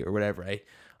Duty or whatever.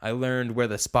 I learned where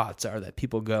the spots are that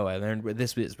people go. I learned where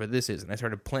this is, and I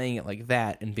started playing it like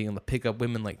that and being able to pick up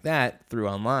women like that through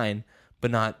online, but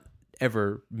not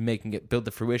ever making it build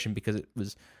to fruition, because it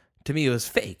was, to me, it was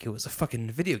fake. It was a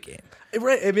fucking video game.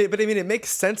 Right. It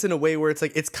makes sense in a way where it's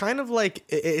like, it's kind of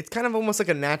almost like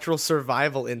a natural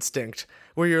survival instinct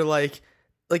where you're like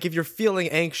if you're feeling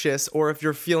anxious or if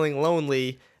you're feeling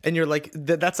lonely and you're like,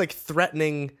 that's like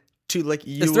threatening to like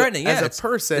you as a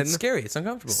person. It's scary. It's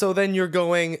uncomfortable. So then you're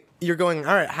going, all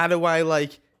right, how do I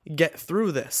like get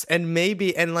through this? And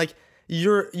maybe, and like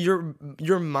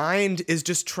your mind is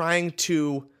just trying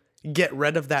to get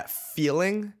rid of that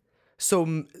feeling.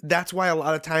 So that's why a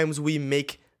lot of times we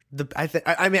make I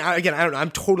don't know.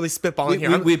 I'm totally spitballing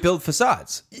here. We build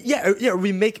facades. Yeah.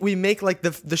 We make like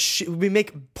we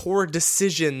make poor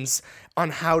decisions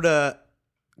on how to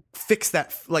fix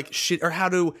that like shit, or how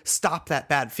to stop that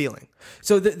bad feeling.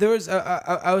 So there was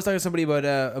I was talking to somebody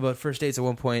about first dates at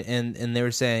one point, and they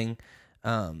were saying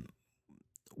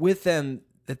with them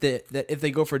that if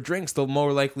they go for drinks, they're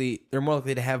more likely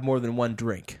to have more than one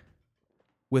drink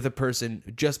with a person,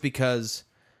 just because,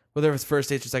 whether it's first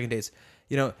dates or second dates,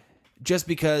 just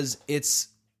because it's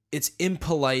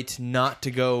impolite not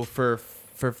to go for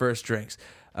first drinks,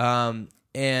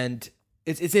 and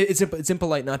it's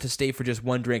impolite not to stay for just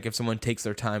one drink if someone takes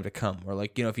their time to come, or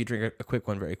like, if you drink a quick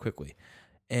one very quickly,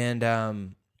 and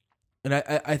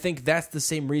I think that's the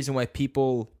same reason why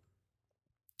people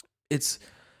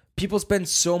spend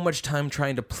so much time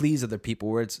trying to please other people,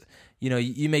 where it's,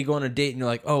 you may go on a date and you're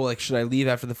like, oh, like, should I leave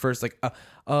after the first, like,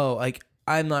 like,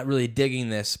 I'm not really digging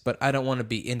this, but I don't want to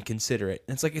be inconsiderate.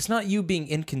 And it's like, it's not you being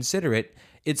inconsiderate.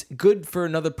 It's good for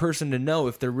another person to know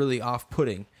if they're really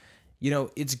off-putting.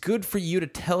 It's good for you to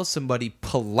tell somebody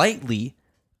politely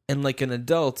and like an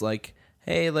adult, like,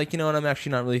 hey, like, I'm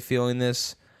actually not really feeling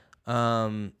this.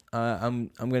 I'm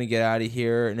going to get out of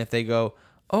here. And if they go,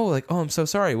 I'm so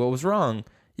sorry, what was wrong?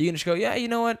 You can just go, yeah, you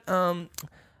know what?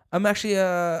 I'm actually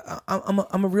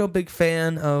I'm a real big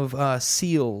fan of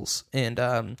seals,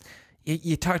 and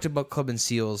you talked about clubbing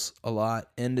seals a lot,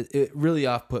 and it really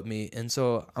off-put me, and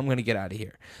so I'm going to get out of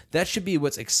here. That should be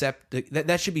what's accepted.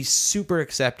 That should be super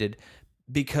accepted,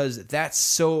 because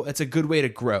it's a good way to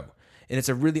grow. And it's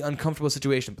a really uncomfortable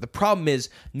situation. But the problem is,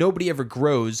 nobody ever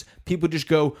grows. People just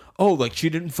go, oh, like, she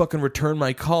didn't fucking return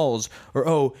my calls, or,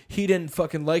 oh, he didn't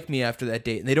fucking like me after that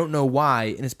date. And they don't know why.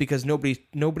 And it's because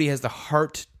nobody has the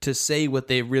heart to say what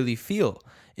they really feel.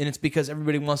 And it's because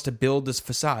everybody wants to build this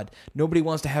facade. Nobody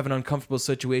wants to have an uncomfortable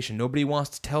situation. Nobody wants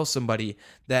to tell somebody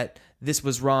that this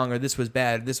was wrong, or this was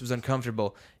bad, or this was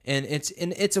uncomfortable. And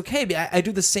it's okay. I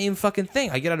do the same fucking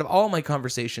thing. I get out of all my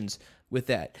conversations with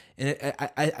that. And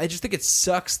I just think it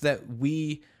sucks that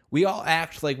we all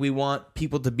act like we want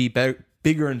people to be better,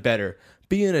 bigger and better.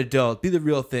 Be an adult. Be the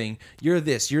real thing. You're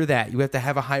this. You're that. You have to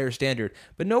have a higher standard.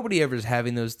 But nobody ever is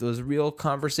having those real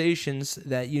conversations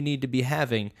that you need to be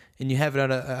having. And you have it at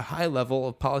a high level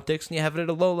of politics, and you have it at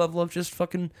a low level of just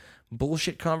fucking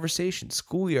bullshit conversations,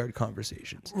 schoolyard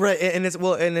conversations. Right, and it's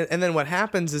and then what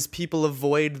happens is people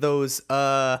avoid those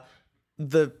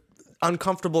the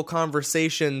uncomfortable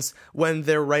conversations when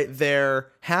they're right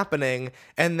there happening,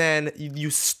 and then you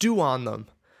stew on them.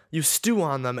 You stew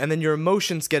on them, and then your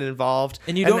emotions get involved.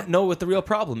 And you don't know what the real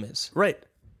problem is. Right.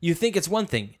 You think it's one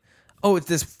thing. Oh, it's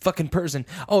this fucking person.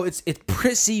 Oh, it's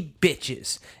prissy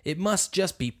bitches. It must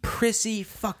just be prissy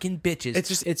fucking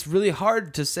bitches. It's really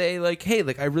hard to say, like, hey,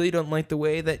 like, I really don't like the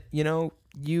way that, you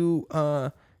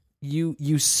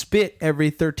spit every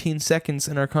 13 seconds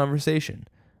in our conversation.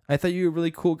 I thought you were a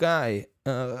really cool guy,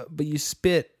 but you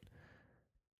spit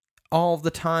all the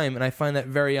time, and I find that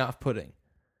very off-putting.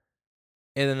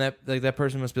 And then that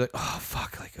person must be like, oh,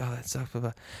 fuck, like, oh, that sucks, blah,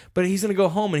 blah. But he's going to go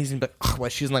home, and he's going to be like, oh,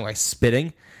 what, she doesn't like my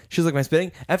spitting? She doesn't like my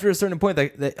spitting? After a certain point,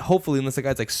 that hopefully, unless the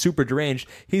guy's, like, super deranged,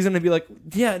 he's going to be like,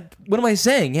 yeah, what am I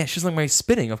saying? Yeah, she doesn't like my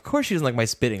spitting. Of course she doesn't like my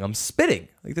spitting. I'm spitting.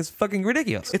 Like, that's fucking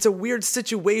ridiculous. It's a weird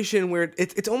situation where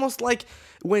it's almost like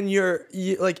when you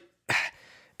like,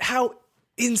 how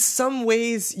in some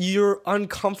ways you're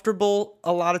uncomfortable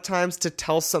a lot of times to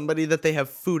tell somebody that they have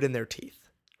food in their teeth,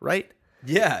 right?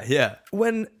 Yeah.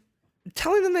 When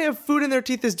telling them they have food in their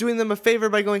teeth is doing them a favor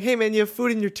by going, hey man, you have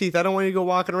food in your teeth. I don't want you to go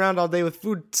walking around all day with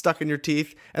food stuck in your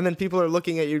teeth. And then people are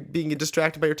looking at you being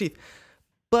distracted by your teeth.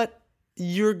 But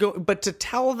to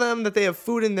tell them that they have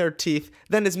food in their teeth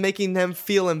then is making them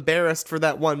feel embarrassed for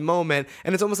that one moment.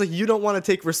 And it's almost like you don't want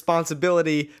to take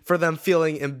responsibility for them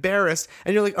feeling embarrassed.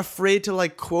 And you're like afraid to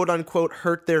like quote unquote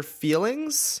hurt their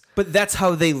feelings. But that's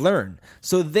how they learn.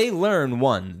 So they learn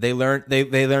they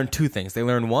learn two things. They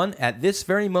learn one, at this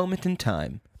very moment in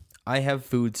time, I have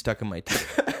food stuck in my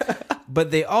teeth.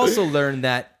 But they also learn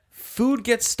that food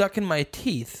gets stuck in my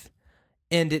teeth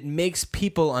and it makes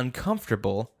people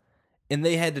uncomfortable. And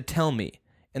they had to tell me.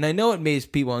 And I know it makes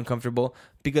people uncomfortable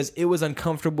because it was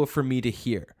uncomfortable for me to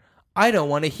hear. I don't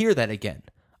want to hear that again.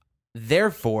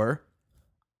 Therefore,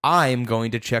 I'm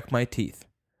going to check my teeth.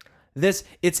 It's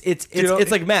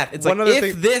like math. It's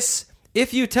like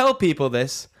if you tell people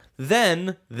this,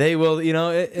 then they will,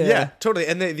 Yeah, totally.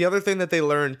 And the other thing that they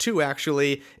learn too,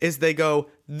 actually, is they go,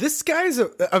 this guy's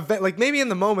like maybe in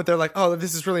the moment they're like, oh,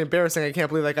 this is really embarrassing. I can't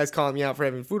believe that guy's calling me out for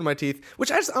having food in my teeth. Which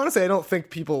honestly, I don't think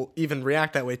people even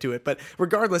react that way to it. But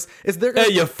regardless,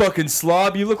 hey, you fucking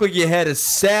slob, you look like you had a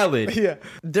salad. Yeah,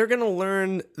 they're gonna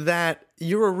learn that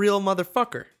you're a real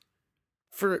motherfucker.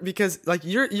 Because like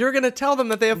you're gonna tell them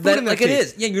that they have food in their teeth. It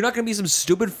is. Yeah, you're not gonna be some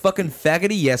stupid fucking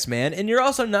faggoty yes man, and you're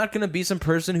also not gonna be some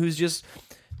person who's just.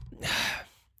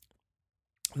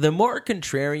 The more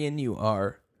contrarian you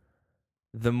are,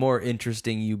 the more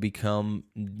interesting you become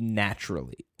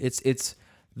naturally. It's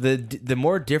the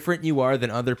more different you are than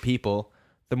other people,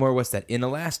 the more what's that,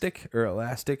 inelastic or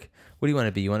elastic? What do you want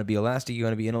to be? You want to be elastic? You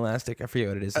want to be inelastic? I forget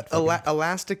what it is.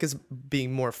 Elastic is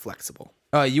being more flexible.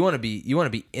 You want to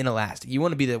be inelastic. You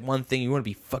want to be the one thing. You want to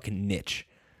be fucking niche.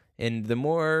 And the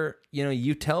more,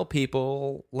 you tell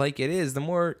people like it is, the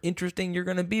more interesting you're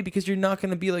going to be because you're not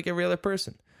going to be like every other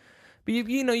person. But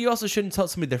you also shouldn't tell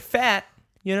somebody they're fat.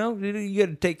 You got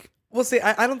to take. Well, see,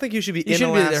 I don't think you should be inelastic.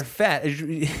 You shouldn't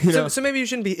be they're fat. So maybe you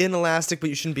shouldn't be inelastic, but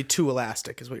you shouldn't be too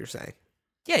elastic, is what you're saying.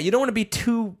 Yeah, you don't want to be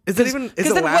too. Is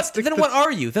elastic? Then what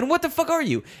are you? Then what the fuck are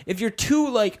you? If you're too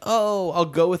like, oh, I'll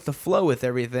go with the flow with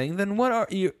everything, then what are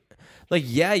you? Like,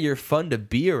 yeah, you're fun to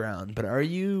be around, but are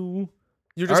you?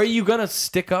 Are you gonna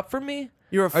stick up for me?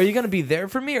 Are you gonna be there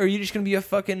for me, or are you just gonna be a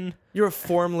fucking? You're a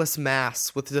formless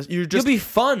mass with You'll be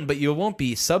fun, but you won't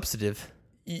be substantive.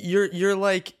 You're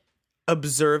like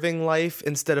observing life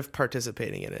instead of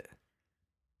participating in it.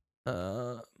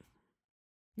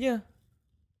 Yeah.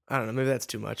 I don't know. Maybe that's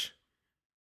too much.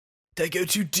 Did I go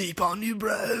too deep on you,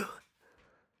 bro?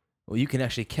 Well, you can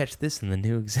actually catch this in the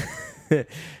new the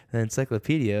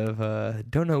encyclopedia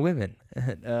of Don't Know Women.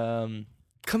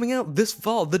 Coming out this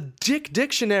fall, the Dick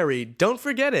Dictionary. Don't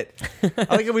forget it.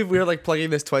 I like how we're like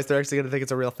plugging this twice. They're actually going to think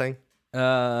it's a real thing.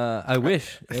 I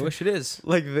wish it is.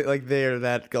 like they're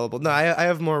that gullible. No, I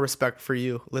have more respect for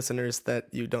you, listeners, that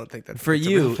you don't think that. For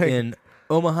you in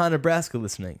Omaha, Nebraska,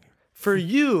 listening. For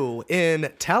you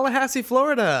in Tallahassee,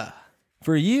 Florida.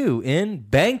 For you in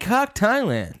Bangkok,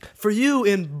 Thailand. For you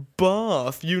in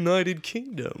Bath, United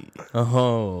Kingdom.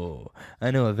 Oh,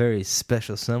 I know a very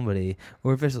special somebody,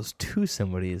 or special two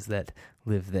somebodies that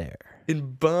live there.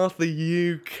 In Bath,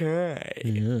 the UK.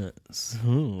 Yes.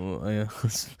 Oh,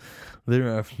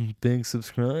 there are big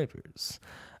subscribers.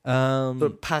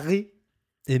 Paris?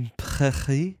 In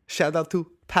Paris. Shout out to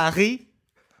Paris.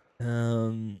 What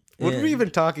are we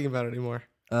even talking about anymore?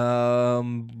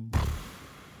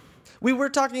 We were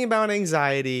talking about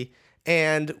anxiety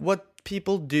and what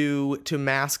people do to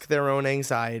mask their own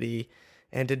anxiety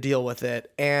and to deal with it.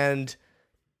 And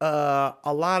a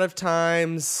lot of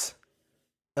times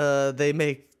they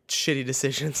make shitty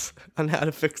decisions on how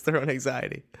to fix their own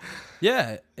anxiety.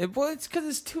 Yeah. It's because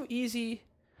it's too easy.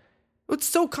 It's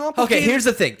so complicated. Okay, here's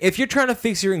the thing. If you're trying to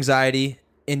fix your anxiety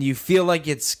and you feel like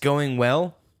it's going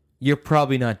well, you're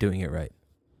probably not doing it right.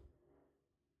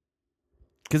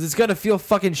 Because it's going to feel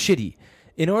fucking shitty.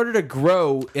 In order to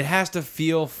grow, it has to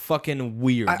feel fucking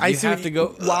weird. I see have to go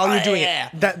while you're doing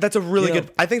it. That's a really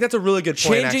good. I think that's a really good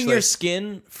point. Changing your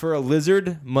skin for a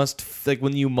lizard must, like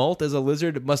when you molt as a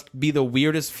lizard, it must be the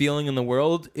weirdest feeling in the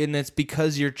world, and it's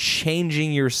because you're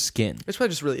changing your skin. It's probably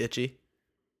just really itchy.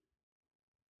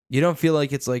 You don't feel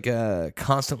like it's like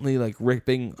constantly like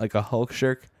ripping like a Hulk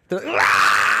shirt For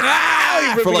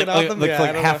for like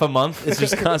half a month. It's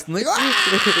just constantly.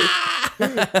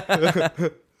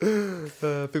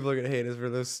 People are gonna hate us for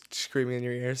those screaming in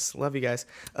your ears. Love you guys.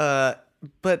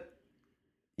 But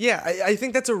yeah, I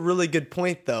think that's a really good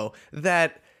point though.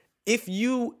 That if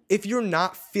you're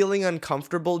not feeling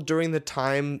uncomfortable during the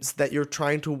times that you're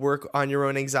trying to work on your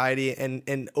own anxiety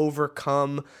and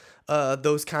overcome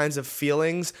those kinds of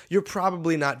feelings, you're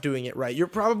probably not doing it right. You're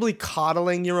probably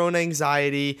coddling your own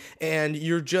anxiety, and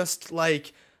you're just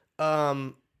like,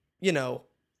 Well,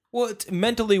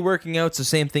 mentally working out's the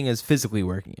same thing as physically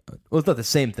working out. Well, it's not the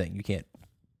same thing. You can't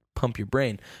pump your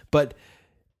brain, but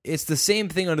it's the same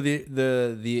thing under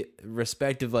the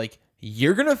respect of like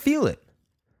you're gonna feel it.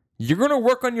 You're gonna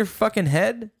work on your fucking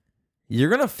head. You're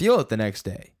gonna feel it the next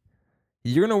day.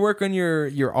 You're gonna work on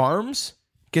your arms.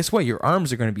 Guess what? Your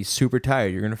arms are gonna be super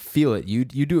tired. You're gonna feel it. You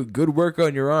do a good workout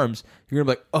on your arms. You're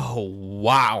gonna be like, oh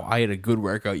wow, I had a good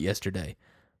workout yesterday.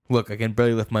 Look, I can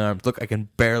barely lift my arms. Look, I can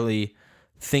barely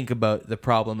think about the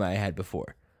problem that I had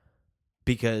before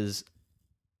because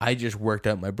I just worked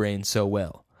out my brain so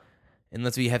well. And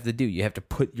that's what you have to do. You have to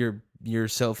put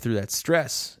yourself through that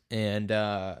stress. And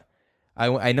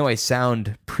I know I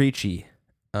sound preachy,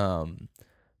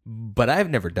 but I've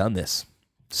never done this.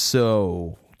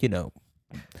 So,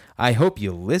 I hope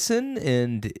you listen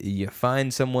and you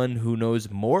find someone who knows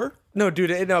more. No,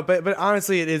 dude, no, but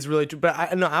honestly, it is really true. But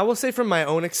I will say from my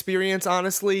own experience,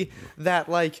 honestly, that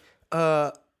like,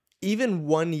 even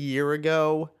 1 year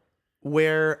ago,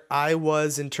 where I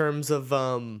was in terms of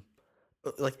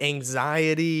like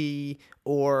anxiety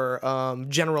or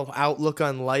general outlook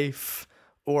on life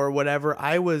or whatever,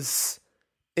 I was.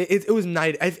 It was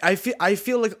night. I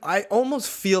feel like I almost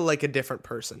feel like a different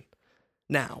person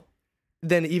now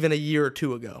than even a year or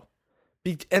two ago,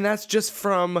 and that's just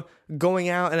from going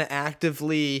out and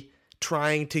actively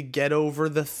trying to get over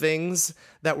the things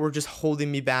that were just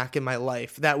holding me back in my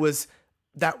life. That was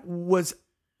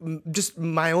just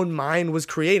my own mind was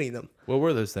creating them. What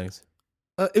were those things?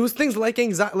 It was things like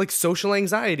anxiety, like social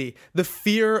anxiety, the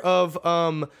fear of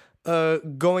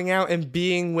going out and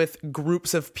being with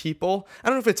groups of people. I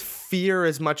don't know if it's fear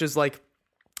as much as like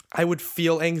I would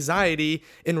feel anxiety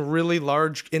in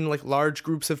large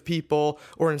groups of people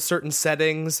or in certain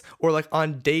settings or like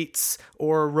on dates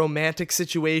or romantic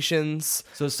situations.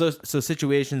 So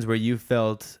situations where you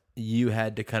felt you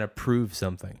had to kind of prove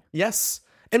something. Yes.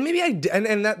 And maybe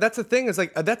that's the thing is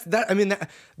like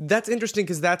that's interesting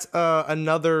because that's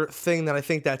another thing that I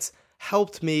think that's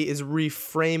helped me is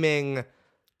reframing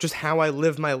just how I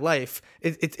live my life.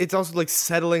 It's also like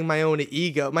settling my own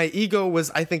ego. My ego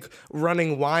was, I think,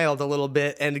 running wild a little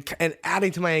bit and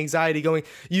adding to my anxiety, going,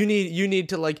 you need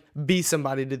to like be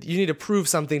somebody. You need to prove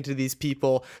something to these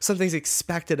people. Something's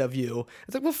expected of you.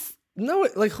 It's like, well, no,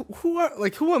 like who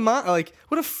am I? Like,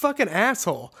 what a fucking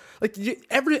asshole. Like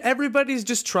everybody's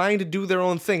just trying to do their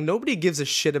own thing. Nobody gives a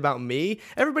shit about me.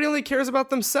 Everybody only cares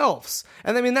about themselves.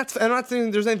 And I mean, I'm not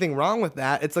saying there's anything wrong with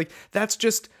that. It's like, that's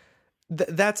just,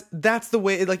 that's the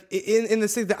way, like in the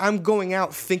sense that I'm going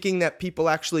out thinking that people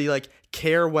actually like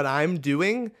care what I'm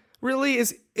doing really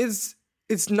is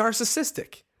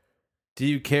narcissistic. Do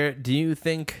you care? Do you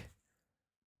think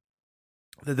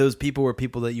that those people were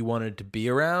people that you wanted to be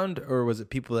around, or was it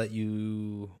people that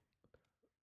you?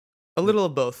 A little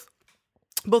of both.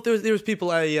 There was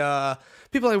people I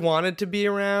wanted to be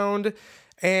around,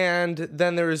 and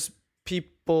then there was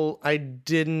people I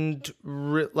didn't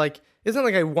like. It's not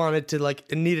like I wanted to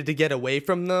like needed to get away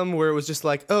from them, where it was just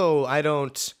like, oh, I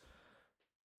don't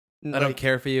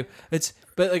care for you.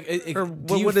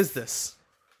 What is this?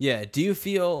 Yeah. Do you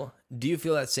feel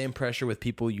that same pressure with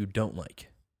people you don't like?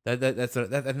 I think that's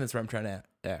what I'm trying to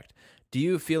act. do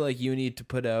you feel like you need to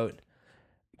put out?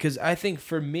 Because I think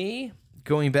for me,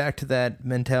 going back to that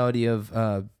mentality of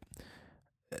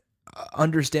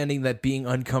understanding that being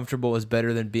uncomfortable is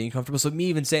better than being comfortable. So me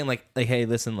even saying like, hey,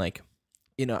 listen, like,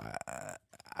 you know,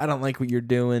 I don't like what you're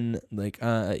doing. Like,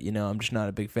 you know, I'm just not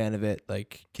a big fan of it.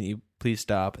 Like, can you please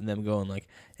stop? And them going like,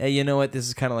 hey, you know what? This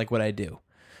is kind of like what I do.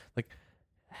 Like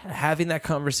having that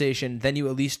conversation, then you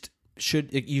at least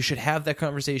should have that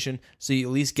conversation so you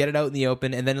at least get it out in the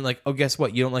open. And then like, oh, guess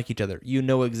what? You don't like each other. You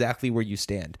know exactly where you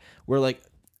stand. Where like,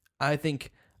 I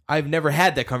think I've never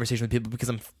had that conversation with people because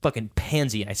I'm fucking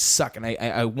pansy and I suck. And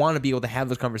I want to be able to have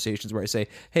those conversations where I say,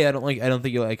 hey, I don't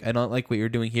like what you're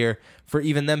doing here, for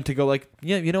even them to go like,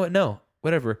 yeah, you know what? No,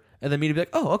 whatever. And then me to be like,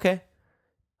 oh, okay.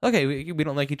 We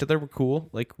don't like each other. We're cool.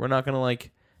 Like, we're not going to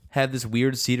like have this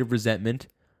weird seed of resentment.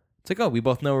 It's like, oh, we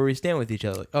both know where we stand with each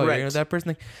other. Like, oh, Right. you know that person.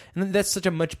 Like, and then that's such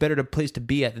a much better place to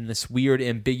be at than this weird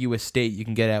ambiguous state you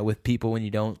can get at with people when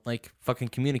you don't like fucking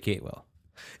communicate well.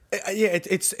 Yeah,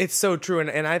 it's so true,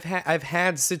 and I've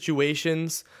had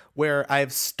situations where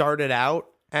I've started out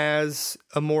as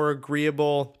a more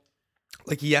agreeable,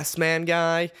 like yes man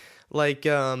guy, like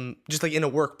just like in a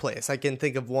workplace. I can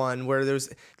think of one where there's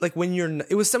like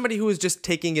it was somebody who was just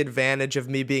taking advantage of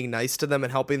me being nice to them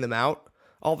and helping them out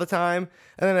all the time,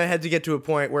 and then I had to get to a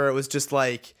point where it was just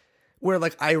like where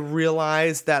like I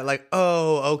realized that like,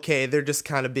 oh, okay, they're just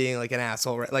kind of being like an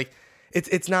asshole, right? Like.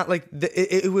 It's not like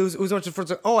it was much of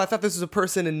first like, oh, I thought this was a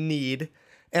person in need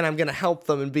and I'm gonna help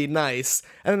them and be nice,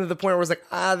 and then to the point where it's like,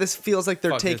 this feels like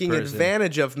they're Fuck this taking person.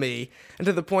 advantage of me, and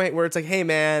to the point where it's like, hey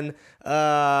man,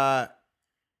 yeah,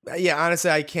 honestly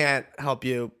I can't help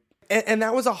you. And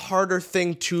that was a harder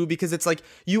thing too, because it's like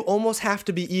you almost have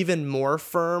to be even more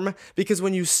firm, because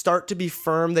when you start to be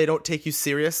firm, they don't take you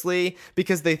seriously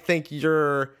because they think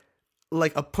you're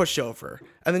like a pushover,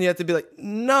 and then you have to be like,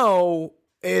 no,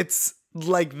 it's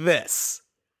like this.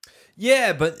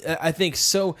 Yeah, but I think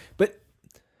so. But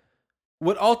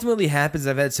what ultimately happens,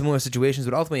 I've had similar situations.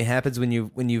 What ultimately happens when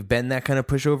you've been that kind of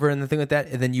pushover and the thing like that,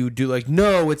 and then you do like,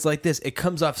 no, it's like this. It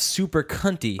comes off super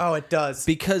cunty. Oh, it does.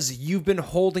 Because you've been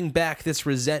holding back this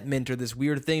resentment or this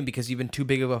weird thing because you've been too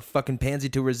big of a fucking pansy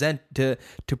to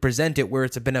present it where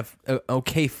it's been a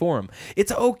okay form.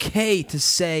 It's okay to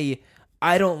say,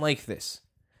 I don't like this.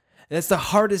 And that's the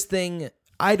hardest thing.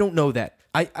 I don't know that.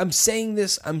 I'm saying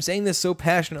this so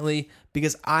passionately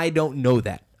because I don't know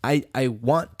that. I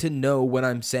want to know what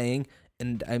I'm saying,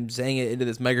 and I'm saying it into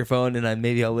this microphone, and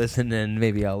maybe I'll listen and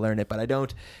maybe I'll learn it, but I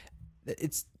don't.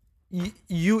 It's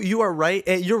you are right.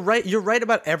 You're right. You're right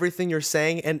about everything you're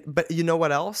saying, but you know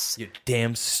what else? you're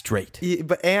damn straight. It's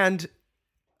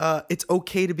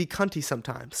okay to be cunty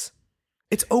sometimes.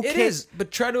 It's okay. It is, but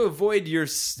try to avoid your.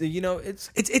 It's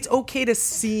okay to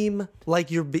seem like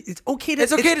you're. It's okay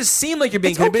to seem like you're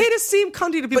being. It's okay to seem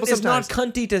cunty to people but it's sometimes. not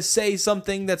cunty to say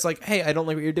something that's like, "Hey, I don't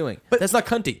like what you're doing." But that's not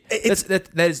cunty.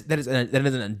 That is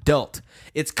an adult.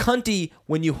 It's cunty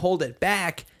when you hold it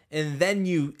back and then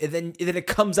it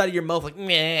comes out of your mouth like,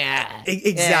 "Meh."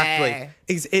 Exactly.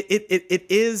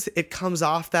 It comes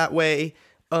off that way.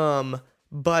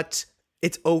 But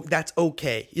that's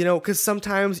okay, because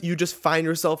sometimes you just find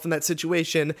yourself in that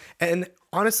situation, and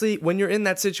honestly, when you're in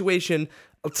that situation,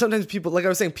 sometimes people, like I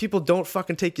was saying, people don't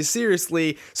fucking take you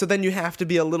seriously, so then you have to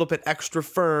be a little bit extra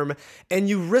firm, and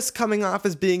you risk coming off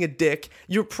as being a dick.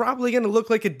 You're probably going to look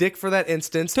like a dick for that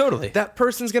instance. Totally. That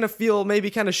person's going to feel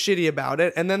maybe kind of shitty about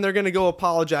it, and then they're going to go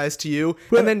apologize to you,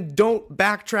 and then don't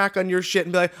backtrack on your shit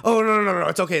and be like, oh, no,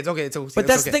 it's okay. But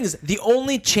that's the thing is, the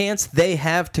only chance they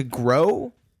have to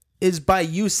grow is by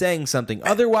you saying something.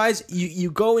 Otherwise, you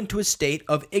go into a state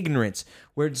of ignorance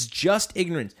where it's just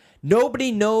ignorance.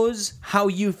 Nobody knows how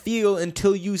you feel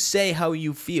until you say how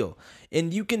you feel,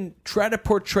 and you can try to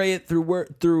portray it through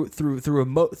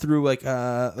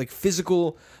like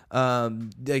physical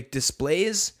like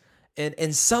displays,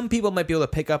 and some people might be able to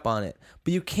pick up on it,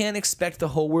 but you can't expect the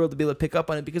whole world to be able to pick up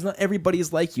on it because not everybody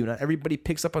is like you. Not everybody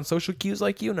picks up on social cues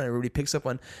like you. Not everybody picks up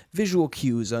on visual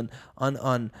cues, on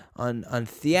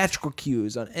theatrical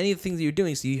cues, on anything that you're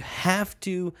doing. So you have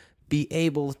to be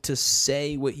able to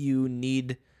say what you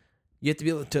need. You have to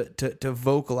be able to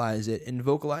vocalize it, and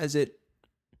vocalize it,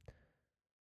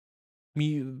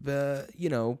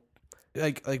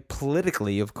 like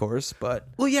politically, of course, but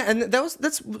well, yeah, and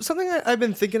that's something I've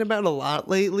been thinking about a lot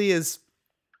lately is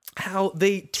how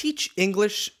they teach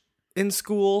English in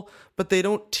school, but they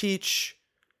don't teach,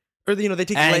 or they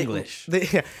teach English.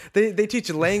 They teach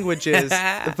languages,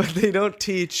 but they don't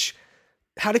teach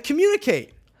how to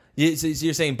communicate. So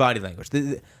you're saying body language.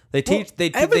 They teach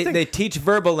they teach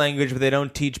verbal language, but they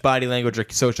don't teach body language or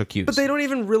social cues. But they don't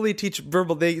even really teach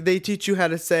verbal. They teach you how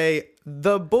to say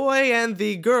the boy and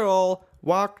the girl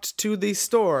walked to the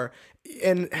store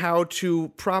and how to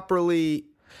properly.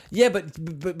 Yeah,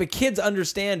 but kids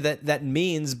understand that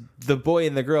means the boy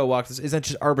and the girl walked. Isn't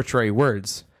just arbitrary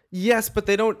words. Yes, but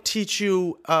they don't teach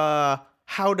you how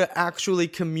to actually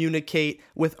communicate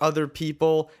with other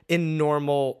people in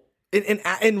normal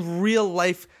in real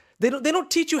life. They don't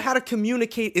teach you how to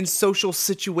communicate in social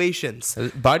situations.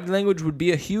 Body language would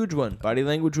be a huge one. Body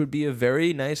language would be a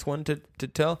very nice one to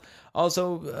tell.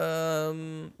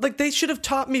 Also, like they should have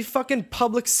taught me fucking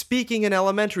public speaking in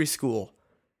elementary school.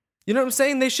 You know what I'm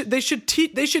saying? They should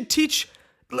teach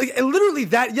like literally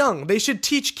that young. They should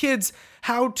teach kids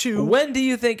how to. When do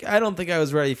you think? I don't think I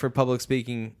was ready for public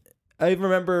speaking. I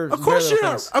remember. Of course you're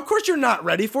not. Of course you're not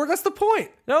ready for it. That's the point.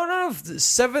 No.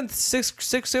 Sixth,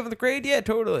 seventh grade. Yeah,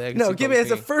 totally. No, give me as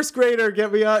a first grader.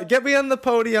 Get me on the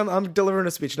podium. I'm delivering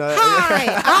a speech. No,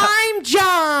 Hi, I'm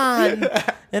John,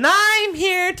 and I'm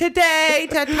here today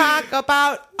to talk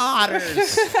about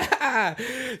otters.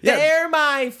 They're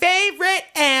my favorite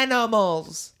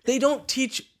animals. They don't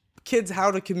teach kids how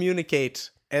to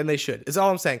communicate, and they should. Is all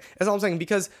I'm saying.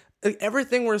 Because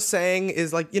everything we're saying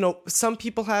is like, some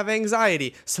people have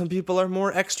anxiety. Some people are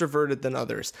more extroverted than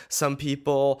others. Some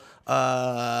people,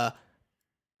 some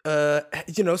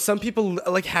people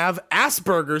like have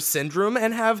Asperger's syndrome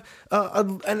and have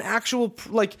an actual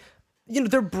like,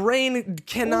 their brain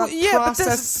cannot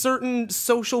process certain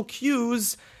social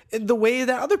cues in the way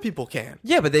that other people can.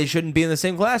 Yeah, but they shouldn't be in the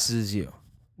same classes as you.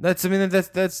 That's.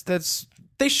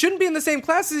 They shouldn't be in the same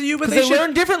class as you, but they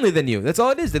learn differently than you. That's all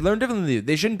it is. They learn differently than you.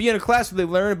 They shouldn't be in a class where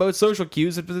they learn about social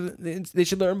cues. They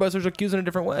should learn about social cues in a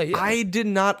different way. Yeah. I did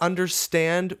not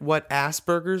understand what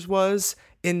Asperger's was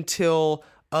until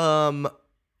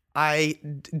I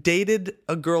dated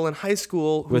a girl in high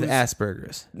school with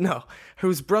Asperger's. No,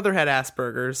 whose brother had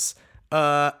Asperger's.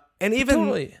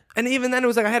 And even then it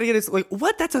was like I had to get it like,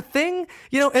 what? That's a thing,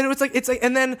 And it was like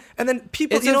and then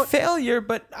people, it's a failure.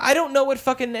 But I don't know what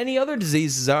fucking any other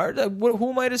diseases are.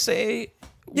 Who am I to say?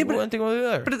 Yeah, one thing or the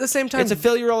other. But at the same time, it's a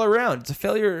failure all around. It's a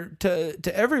failure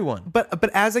to everyone. But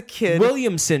as a kid,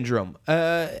 Williams syndrome,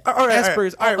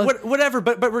 Asperger's, all right, whatever.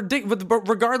 But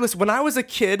regardless, when I was a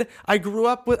kid, I grew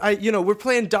up with we're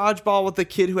playing dodgeball with a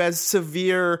kid who has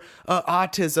severe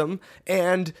autism,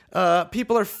 and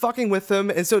people are fucking with him,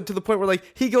 and so to the point where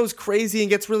like he goes crazy and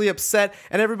gets really upset,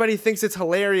 and everybody thinks it's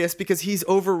hilarious because he's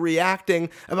overreacting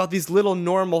about these little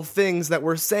normal things that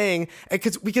we're saying,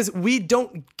 because we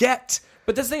don't get.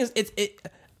 But the thing is,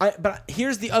 but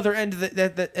here's the other end of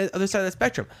the other side of the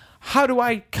spectrum.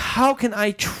 How can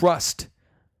I trust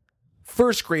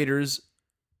first graders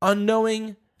on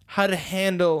knowing how to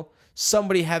handle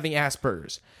somebody having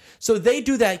Asperger's? So they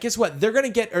do that. Guess what? They're gonna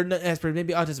get or not Asperger's,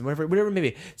 maybe autism, whatever it may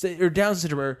be, or Down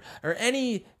syndrome, or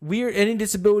any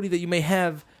disability that you may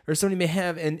have or somebody may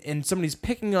have, and somebody's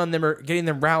picking on them or getting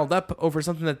them riled up over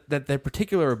something that they're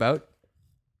particular about.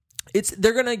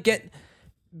 They're gonna get.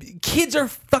 Kids are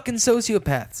fucking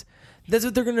sociopaths. That's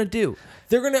what they're going to do.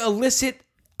 They're going to elicit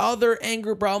other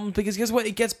anger problems because guess what?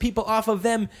 It gets people off of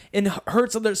them and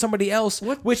hurts somebody else,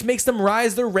 which makes them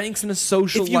rise their ranks in a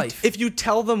social life. If you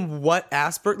tell them what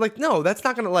Asperger, no, that's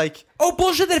not going to like... Oh,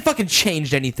 bullshit that it fucking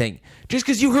changed anything. Just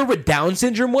because you heard what Down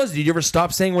syndrome was, did you ever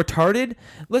stop saying retarded?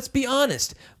 Let's be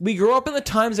honest. We grow up in the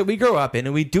times that we grow up in,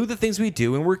 and we do the things we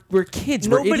do, and we're kids.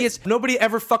 We're idiots. Nobody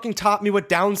ever fucking taught me what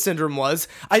Down syndrome was.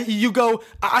 I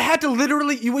had to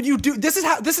literally... This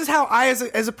is how I,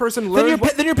 as a person, learned...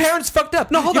 Then your parents fucked up.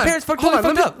 No, hold on. Your parents fucked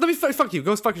up. Let me fuck you.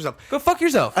 Go fuck yourself. Go fuck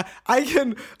yourself.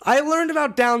 I learned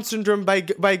about Down syndrome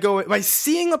by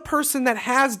seeing a person that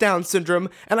has Down syndrome,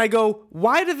 and I go,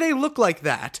 why do they look like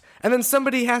that? And then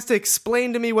somebody has to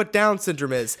explain to me what Down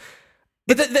syndrome is.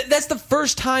 But that's the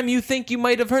first time you think you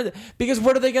might have heard it. Because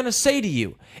what are they going to say to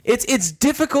you? It's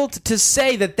difficult to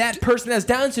say that person has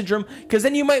Down syndrome, because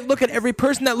then you might look at every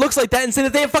person that looks like that and say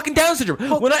that they have fucking Down syndrome.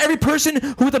 Well, not every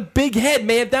person with a big head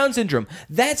may have Down syndrome.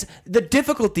 That's the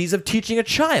difficulties of teaching a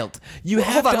child. You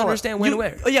have to understand when and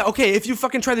where. Yeah, okay, if you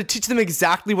fucking try to teach them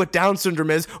exactly what Down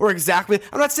syndrome is, or exactly...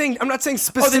 I'm not saying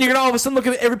specific... Oh, then you're going to all of a sudden look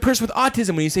at every person with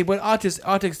autism when you say what autism...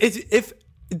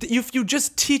 If you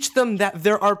just teach them that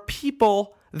there are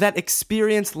people that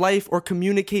experience life or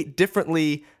communicate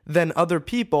differently than other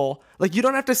people. Like, you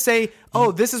don't have to say,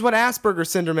 oh, this is what Asperger's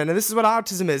syndrome is and this is what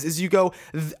autism is you go,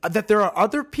 that there are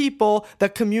other people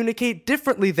that communicate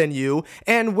differently than you,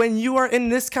 and when you are in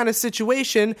this kind of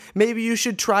situation, maybe you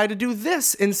should try to do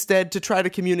this instead to try to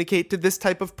communicate to this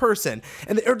type of person.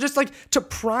 And or just like to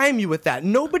prime you with that.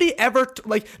 Nobody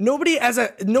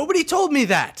told me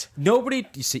that. Nobody,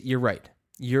 you see, you're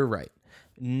right.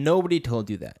 Nobody told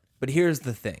you that. But here's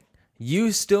the thing.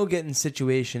 You still get in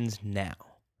situations now.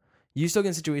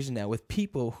 With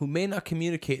people who may not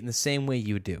communicate in the same way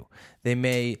you do. They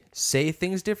may say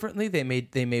things differently. They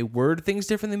may word things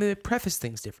differently. They may preface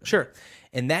things differently. Sure.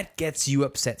 And that gets you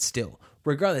upset still.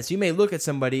 Regardless, you may look at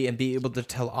somebody and be able to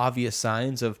tell obvious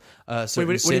signs of certain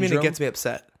What do you mean it gets me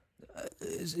upset?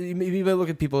 You may look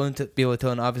at people and be able to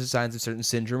tell an obvious signs of certain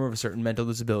syndrome or of a certain mental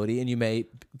disability, and you may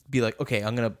be like, okay,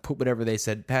 I'm going to put whatever they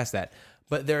said past that.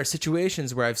 But there are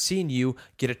situations where I've seen you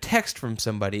get a text from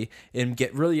somebody and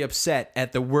get really upset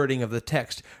at the wording of the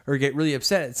text, or get really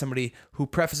upset at somebody who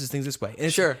prefaces things this way.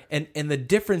 And sure. And the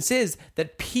difference is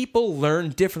that people learn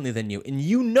differently than you. And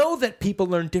you know that people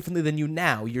learn differently than you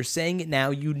now. You're saying it now.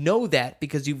 You know that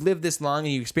because you've lived this long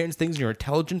and you experience things and you're an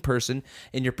intelligent person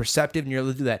and you're perceptive and you're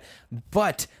able to do that.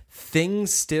 But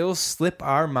things still slip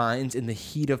our minds in the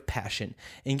heat of passion.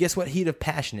 And guess what heat of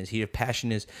passion is? Heat of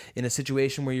passion is in a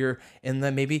situation where you're in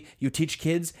maybe you teach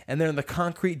kids and they're in the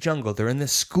concrete jungle. They're in the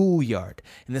schoolyard.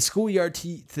 In the schoolyard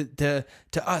to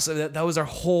us, that was our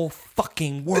whole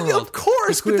fucking world. Of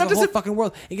course, but that the whole doesn't... fucking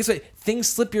world. And guess what? Things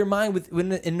slip your mind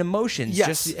in emotions,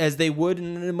 Yes. just as they would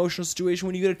in an emotional situation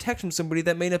when you get a text from somebody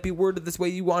that may not be worded this way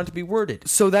you want it to be worded.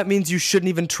 So that means you shouldn't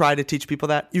even try to teach people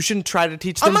that? You shouldn't try to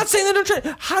teach them? I'm not saying they don't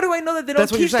try. How do I know that they don't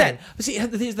That's what you're teach that? saying.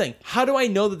 See, here's the thing. How do I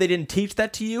know that they didn't teach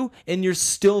that to you and you're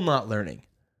still not learning?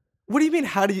 What do you mean?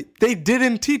 They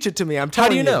didn't teach it to me. I'm How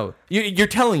telling do you know? You're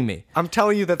telling me. I'm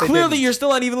telling you that they Clearly, didn't. you're still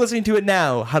not even listening to it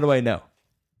now. How do I know?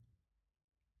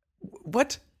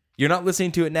 What? You're not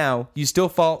listening to it now. You still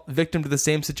fall victim to the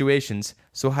same situations.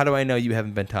 So how do I know you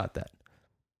haven't been taught that?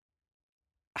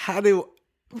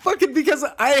 Fucking because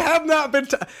I have not been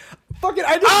fucking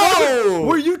I didn't know.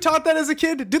 Were you taught that as a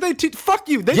kid? Did they teach? Fuck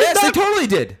you. They Yes, did they not. totally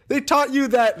did. They taught you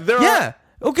that there Yeah. are...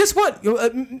 Oh, guess what?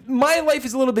 My life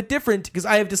is a little bit different because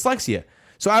I have dyslexia.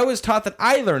 So I was taught that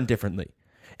I learn differently.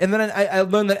 And then I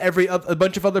learned that a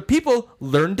bunch of other people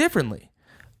learn differently.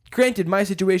 Granted, my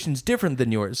situation's different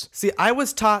than yours. See, I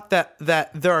was taught that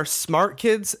there are smart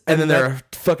kids And then there are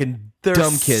fucking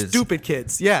dumb kids. Stupid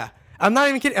kids. Yeah. I'm not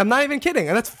even kidding.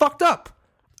 And that's fucked up.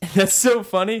 That's so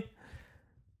funny.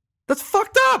 That's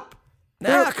fucked up.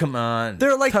 Come on.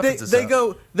 They're like Toughen us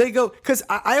up. they go because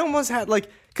I almost had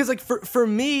for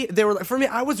me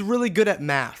I was really good at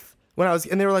math when I was,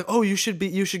 and they were like, oh, you should go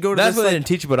to That's this, why like, they didn't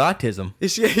teach you about autism.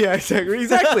 yeah,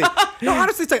 exactly. No,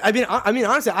 honestly, it's like I mean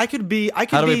honestly I could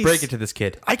How do we break it to this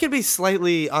kid? I could be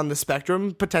slightly on the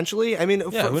spectrum potentially. I mean,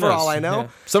 Yeah, who for knows? all I know,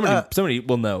 Yeah. Somebody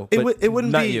will know. it But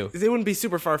wouldn't not be you. it wouldn't be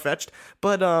super far fetched,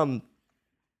 but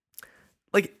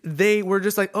like they were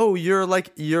just like, oh,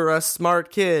 you're a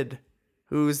smart kid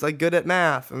who's like good at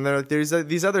math, and there's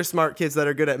these other smart kids that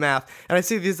are good at math, and I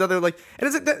see these other like, and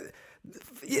it's like that.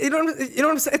 You know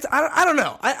what I'm saying? I don't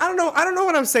know. I don't know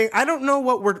what I'm saying. I don't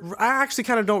know I actually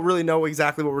kind of don't really know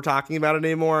exactly what we're talking about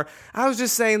anymore. I was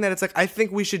just saying that it's like, I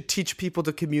think we should teach people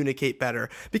to communicate better,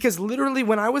 because literally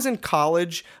when I was in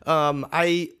college,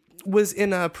 I was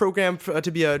in a program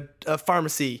to be a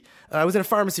pharmacy. I was in a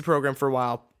pharmacy program for a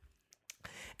while.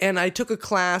 And I took a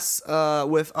class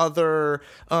with other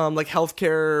like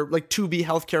healthcare, like to be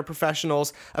healthcare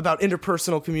professionals about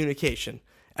interpersonal communication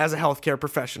as a healthcare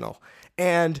professional.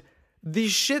 And the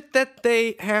shit that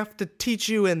they have to teach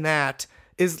you in that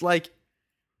is like,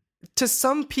 to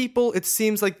some people, it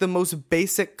seems like the most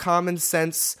basic common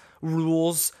sense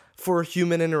rules for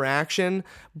human interaction.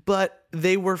 But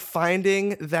they were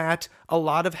finding that a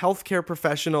lot of healthcare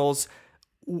professionals,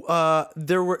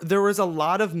 there was a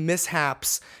lot of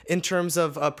mishaps in terms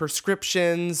of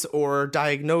prescriptions or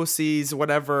diagnoses,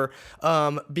 whatever,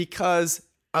 because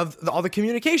of all the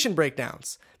communication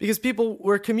breakdowns, because people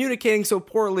were communicating so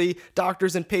poorly,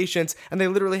 doctors and patients, and they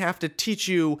literally have to teach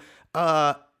you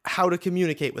how to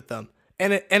communicate with them,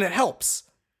 and it helps.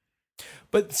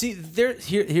 But see,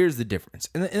 here's the difference,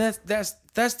 and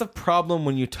that's the problem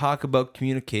when you talk about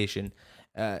communication.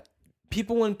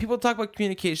 When people talk about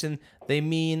communication, they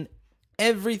mean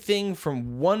everything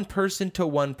from one person to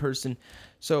one person.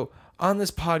 So on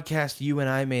this podcast, you and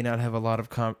I may not have a lot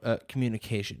of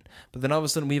communication, but then all of a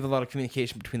sudden we have a lot of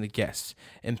communication between the guests,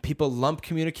 and people lump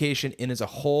communication in as a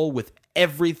whole with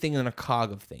everything in a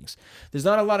cog of things. There's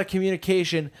not a lot of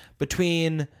communication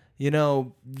between,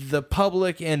 the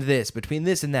public and this, between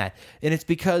this and that, and it's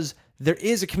because there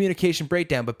is a communication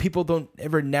breakdown, but people don't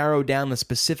ever narrow down the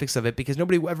specifics of it because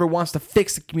nobody ever wants to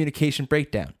fix the communication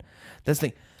breakdown. That's the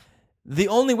thing. The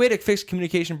only way to fix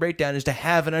communication breakdown is to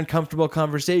have an uncomfortable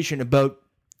conversation about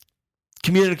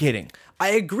communicating. I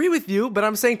agree with you, but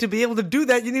I'm saying to be able to do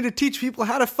that, you need to teach people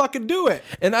how to fucking do it.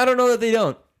 And I don't know that they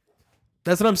don't.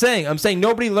 That's what I'm saying. I'm saying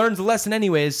nobody learns the lesson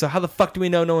anyways, so how the fuck do we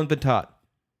know no one's been taught?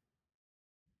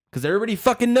 Because everybody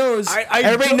fucking knows.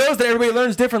 Everybody knows that everybody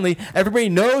learns differently. Everybody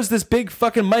knows this big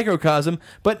fucking microcosm,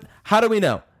 but how do we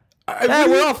know?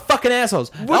 We're all fucking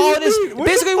assholes. All it is,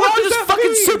 basically, we're all just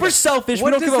fucking super selfish.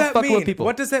 We don't give a fuck about people.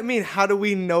 What does that mean? How do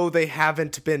we know they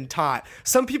haven't been taught?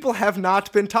 Some people have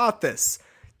not been taught this.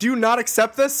 Do you not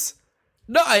accept this?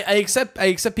 No, I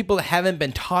accept people that haven't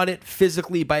been taught it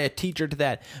physically by a teacher to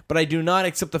that, but I do not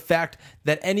accept the fact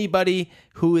that anybody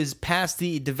who is past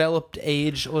the developed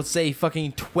age, let's say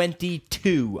fucking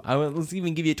 22, let's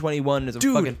even give you 21 as a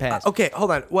fucking pass. Okay,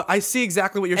 hold on. Well, I see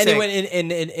exactly what you're saying.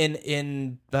 Anyway,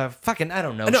 in fucking, I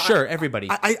don't know. Sure, everybody.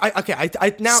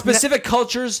 Now specific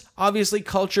cultures, obviously,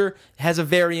 culture has a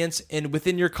variance, and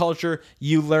within your culture,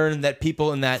 you learn that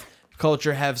people in that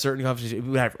culture have certain conversations,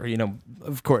 whatever,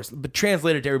 of course, but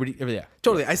translated to everybody. Yeah.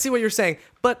 Totally. I see what you're saying.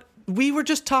 But we were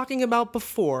just talking about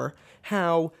before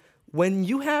how when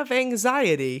you have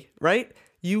anxiety, right?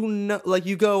 You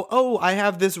go, oh, I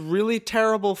have this really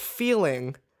terrible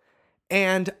feeling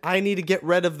and I need to get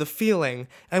rid of the feeling.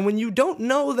 And when you don't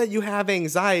know that you have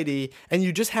anxiety and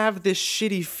you just have this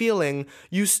shitty feeling,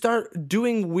 you start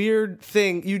doing weird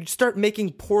things. You start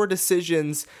making poor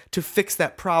decisions to fix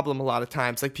that problem a lot of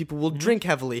times. Like people will drink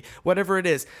heavily, whatever it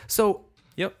is. So,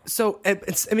 yep. So,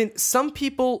 some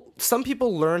people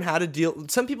learn how to deal.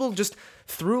 Some people just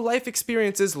through life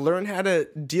experiences learn how to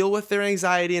deal with their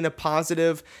anxiety in a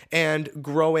positive and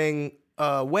growing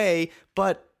way,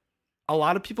 but a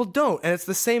lot of people don't. And it's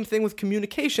the same thing with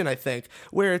communication, I think,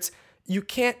 where you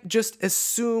can't just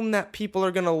assume that people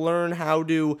are going to learn how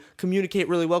to communicate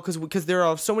really well because there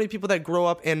are so many people that grow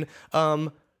up in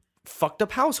fucked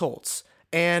up households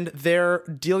and they're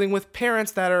dealing with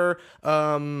parents that are,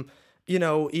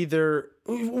 either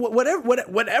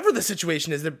whatever the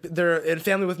situation is, they're in a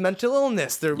family with mental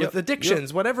illness, they're with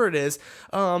addictions, whatever it is,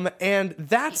 and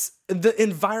that's the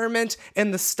environment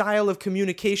and the style of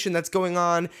communication that's going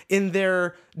on in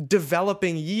their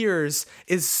developing years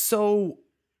is so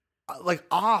like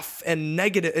off and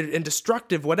negative and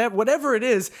destructive, whatever it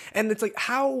is, and it's like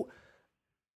how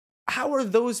are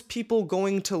those people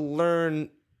going to learn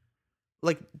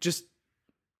like just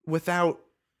without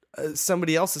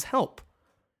somebody else's help?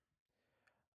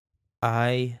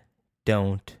 I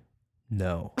don't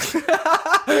know.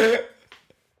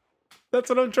 That's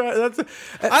what I'm trying.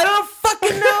 I don't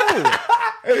fucking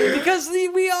know. Because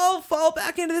we all fall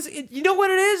back into this. You know what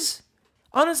it is?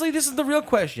 Honestly, this is the real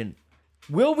question.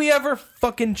 Will we ever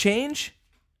fucking change?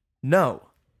 No.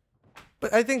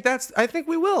 But I think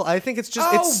we will. I think it's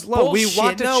it's slow. Bullshit. We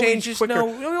want to change quicker. No,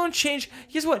 we won't change.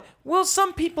 Guess what? Will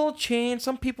some people change?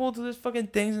 Some people will do these fucking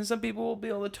things, and some people will be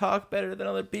able to talk better than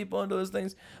other people and do those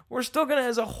things. We're still gonna,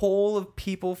 as a whole of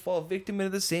people, fall victim into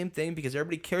the same thing because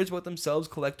everybody cares about themselves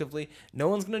collectively. No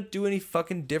one's gonna do any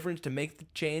fucking difference to make the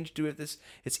change. Do it this.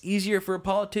 It's easier for a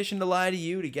politician to lie to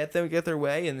you to get them get their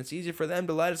way, and it's easier for them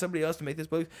to lie to somebody else to make this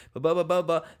blah blah blah blah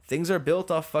blah. Things are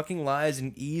built off fucking lies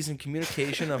and ease and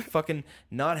communication of fucking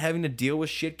not having to deal with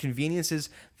shit. Convenience is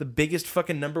the biggest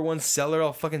fucking number one seller.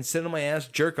 I'll fucking sit on my ass,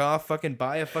 jerk off, fucking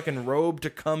buy a fucking robe to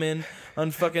come in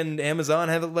on fucking Amazon,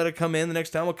 have it let it come in. The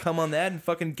next time we'll come on that and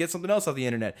fucking get something else off the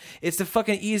internet. It's the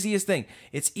fucking easiest thing.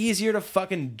 It's easier to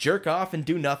fucking jerk off and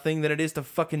do nothing than it is to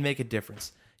fucking make a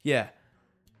difference. Yeah.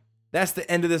 That's the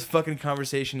end of this fucking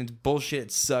conversation. It's bullshit.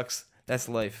 It sucks. That's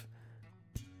life.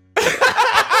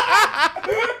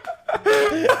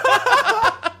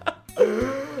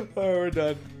 Oh, we're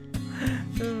done.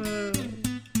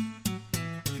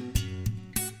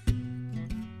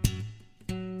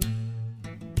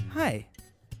 Hi.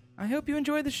 I hope you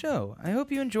enjoyed the show. I hope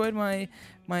you enjoyed my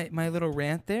little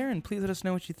rant there, and please let us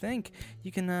know what you think.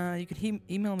 You can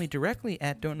email me directly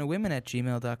at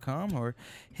don'tknowwomen@gmail.com or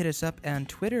hit us up on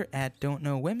Twitter at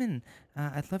don'tknowwomen.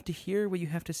 I'd love to hear what you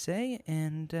have to say,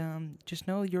 and just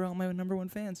know you're all my number one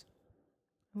fans.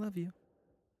 I love you.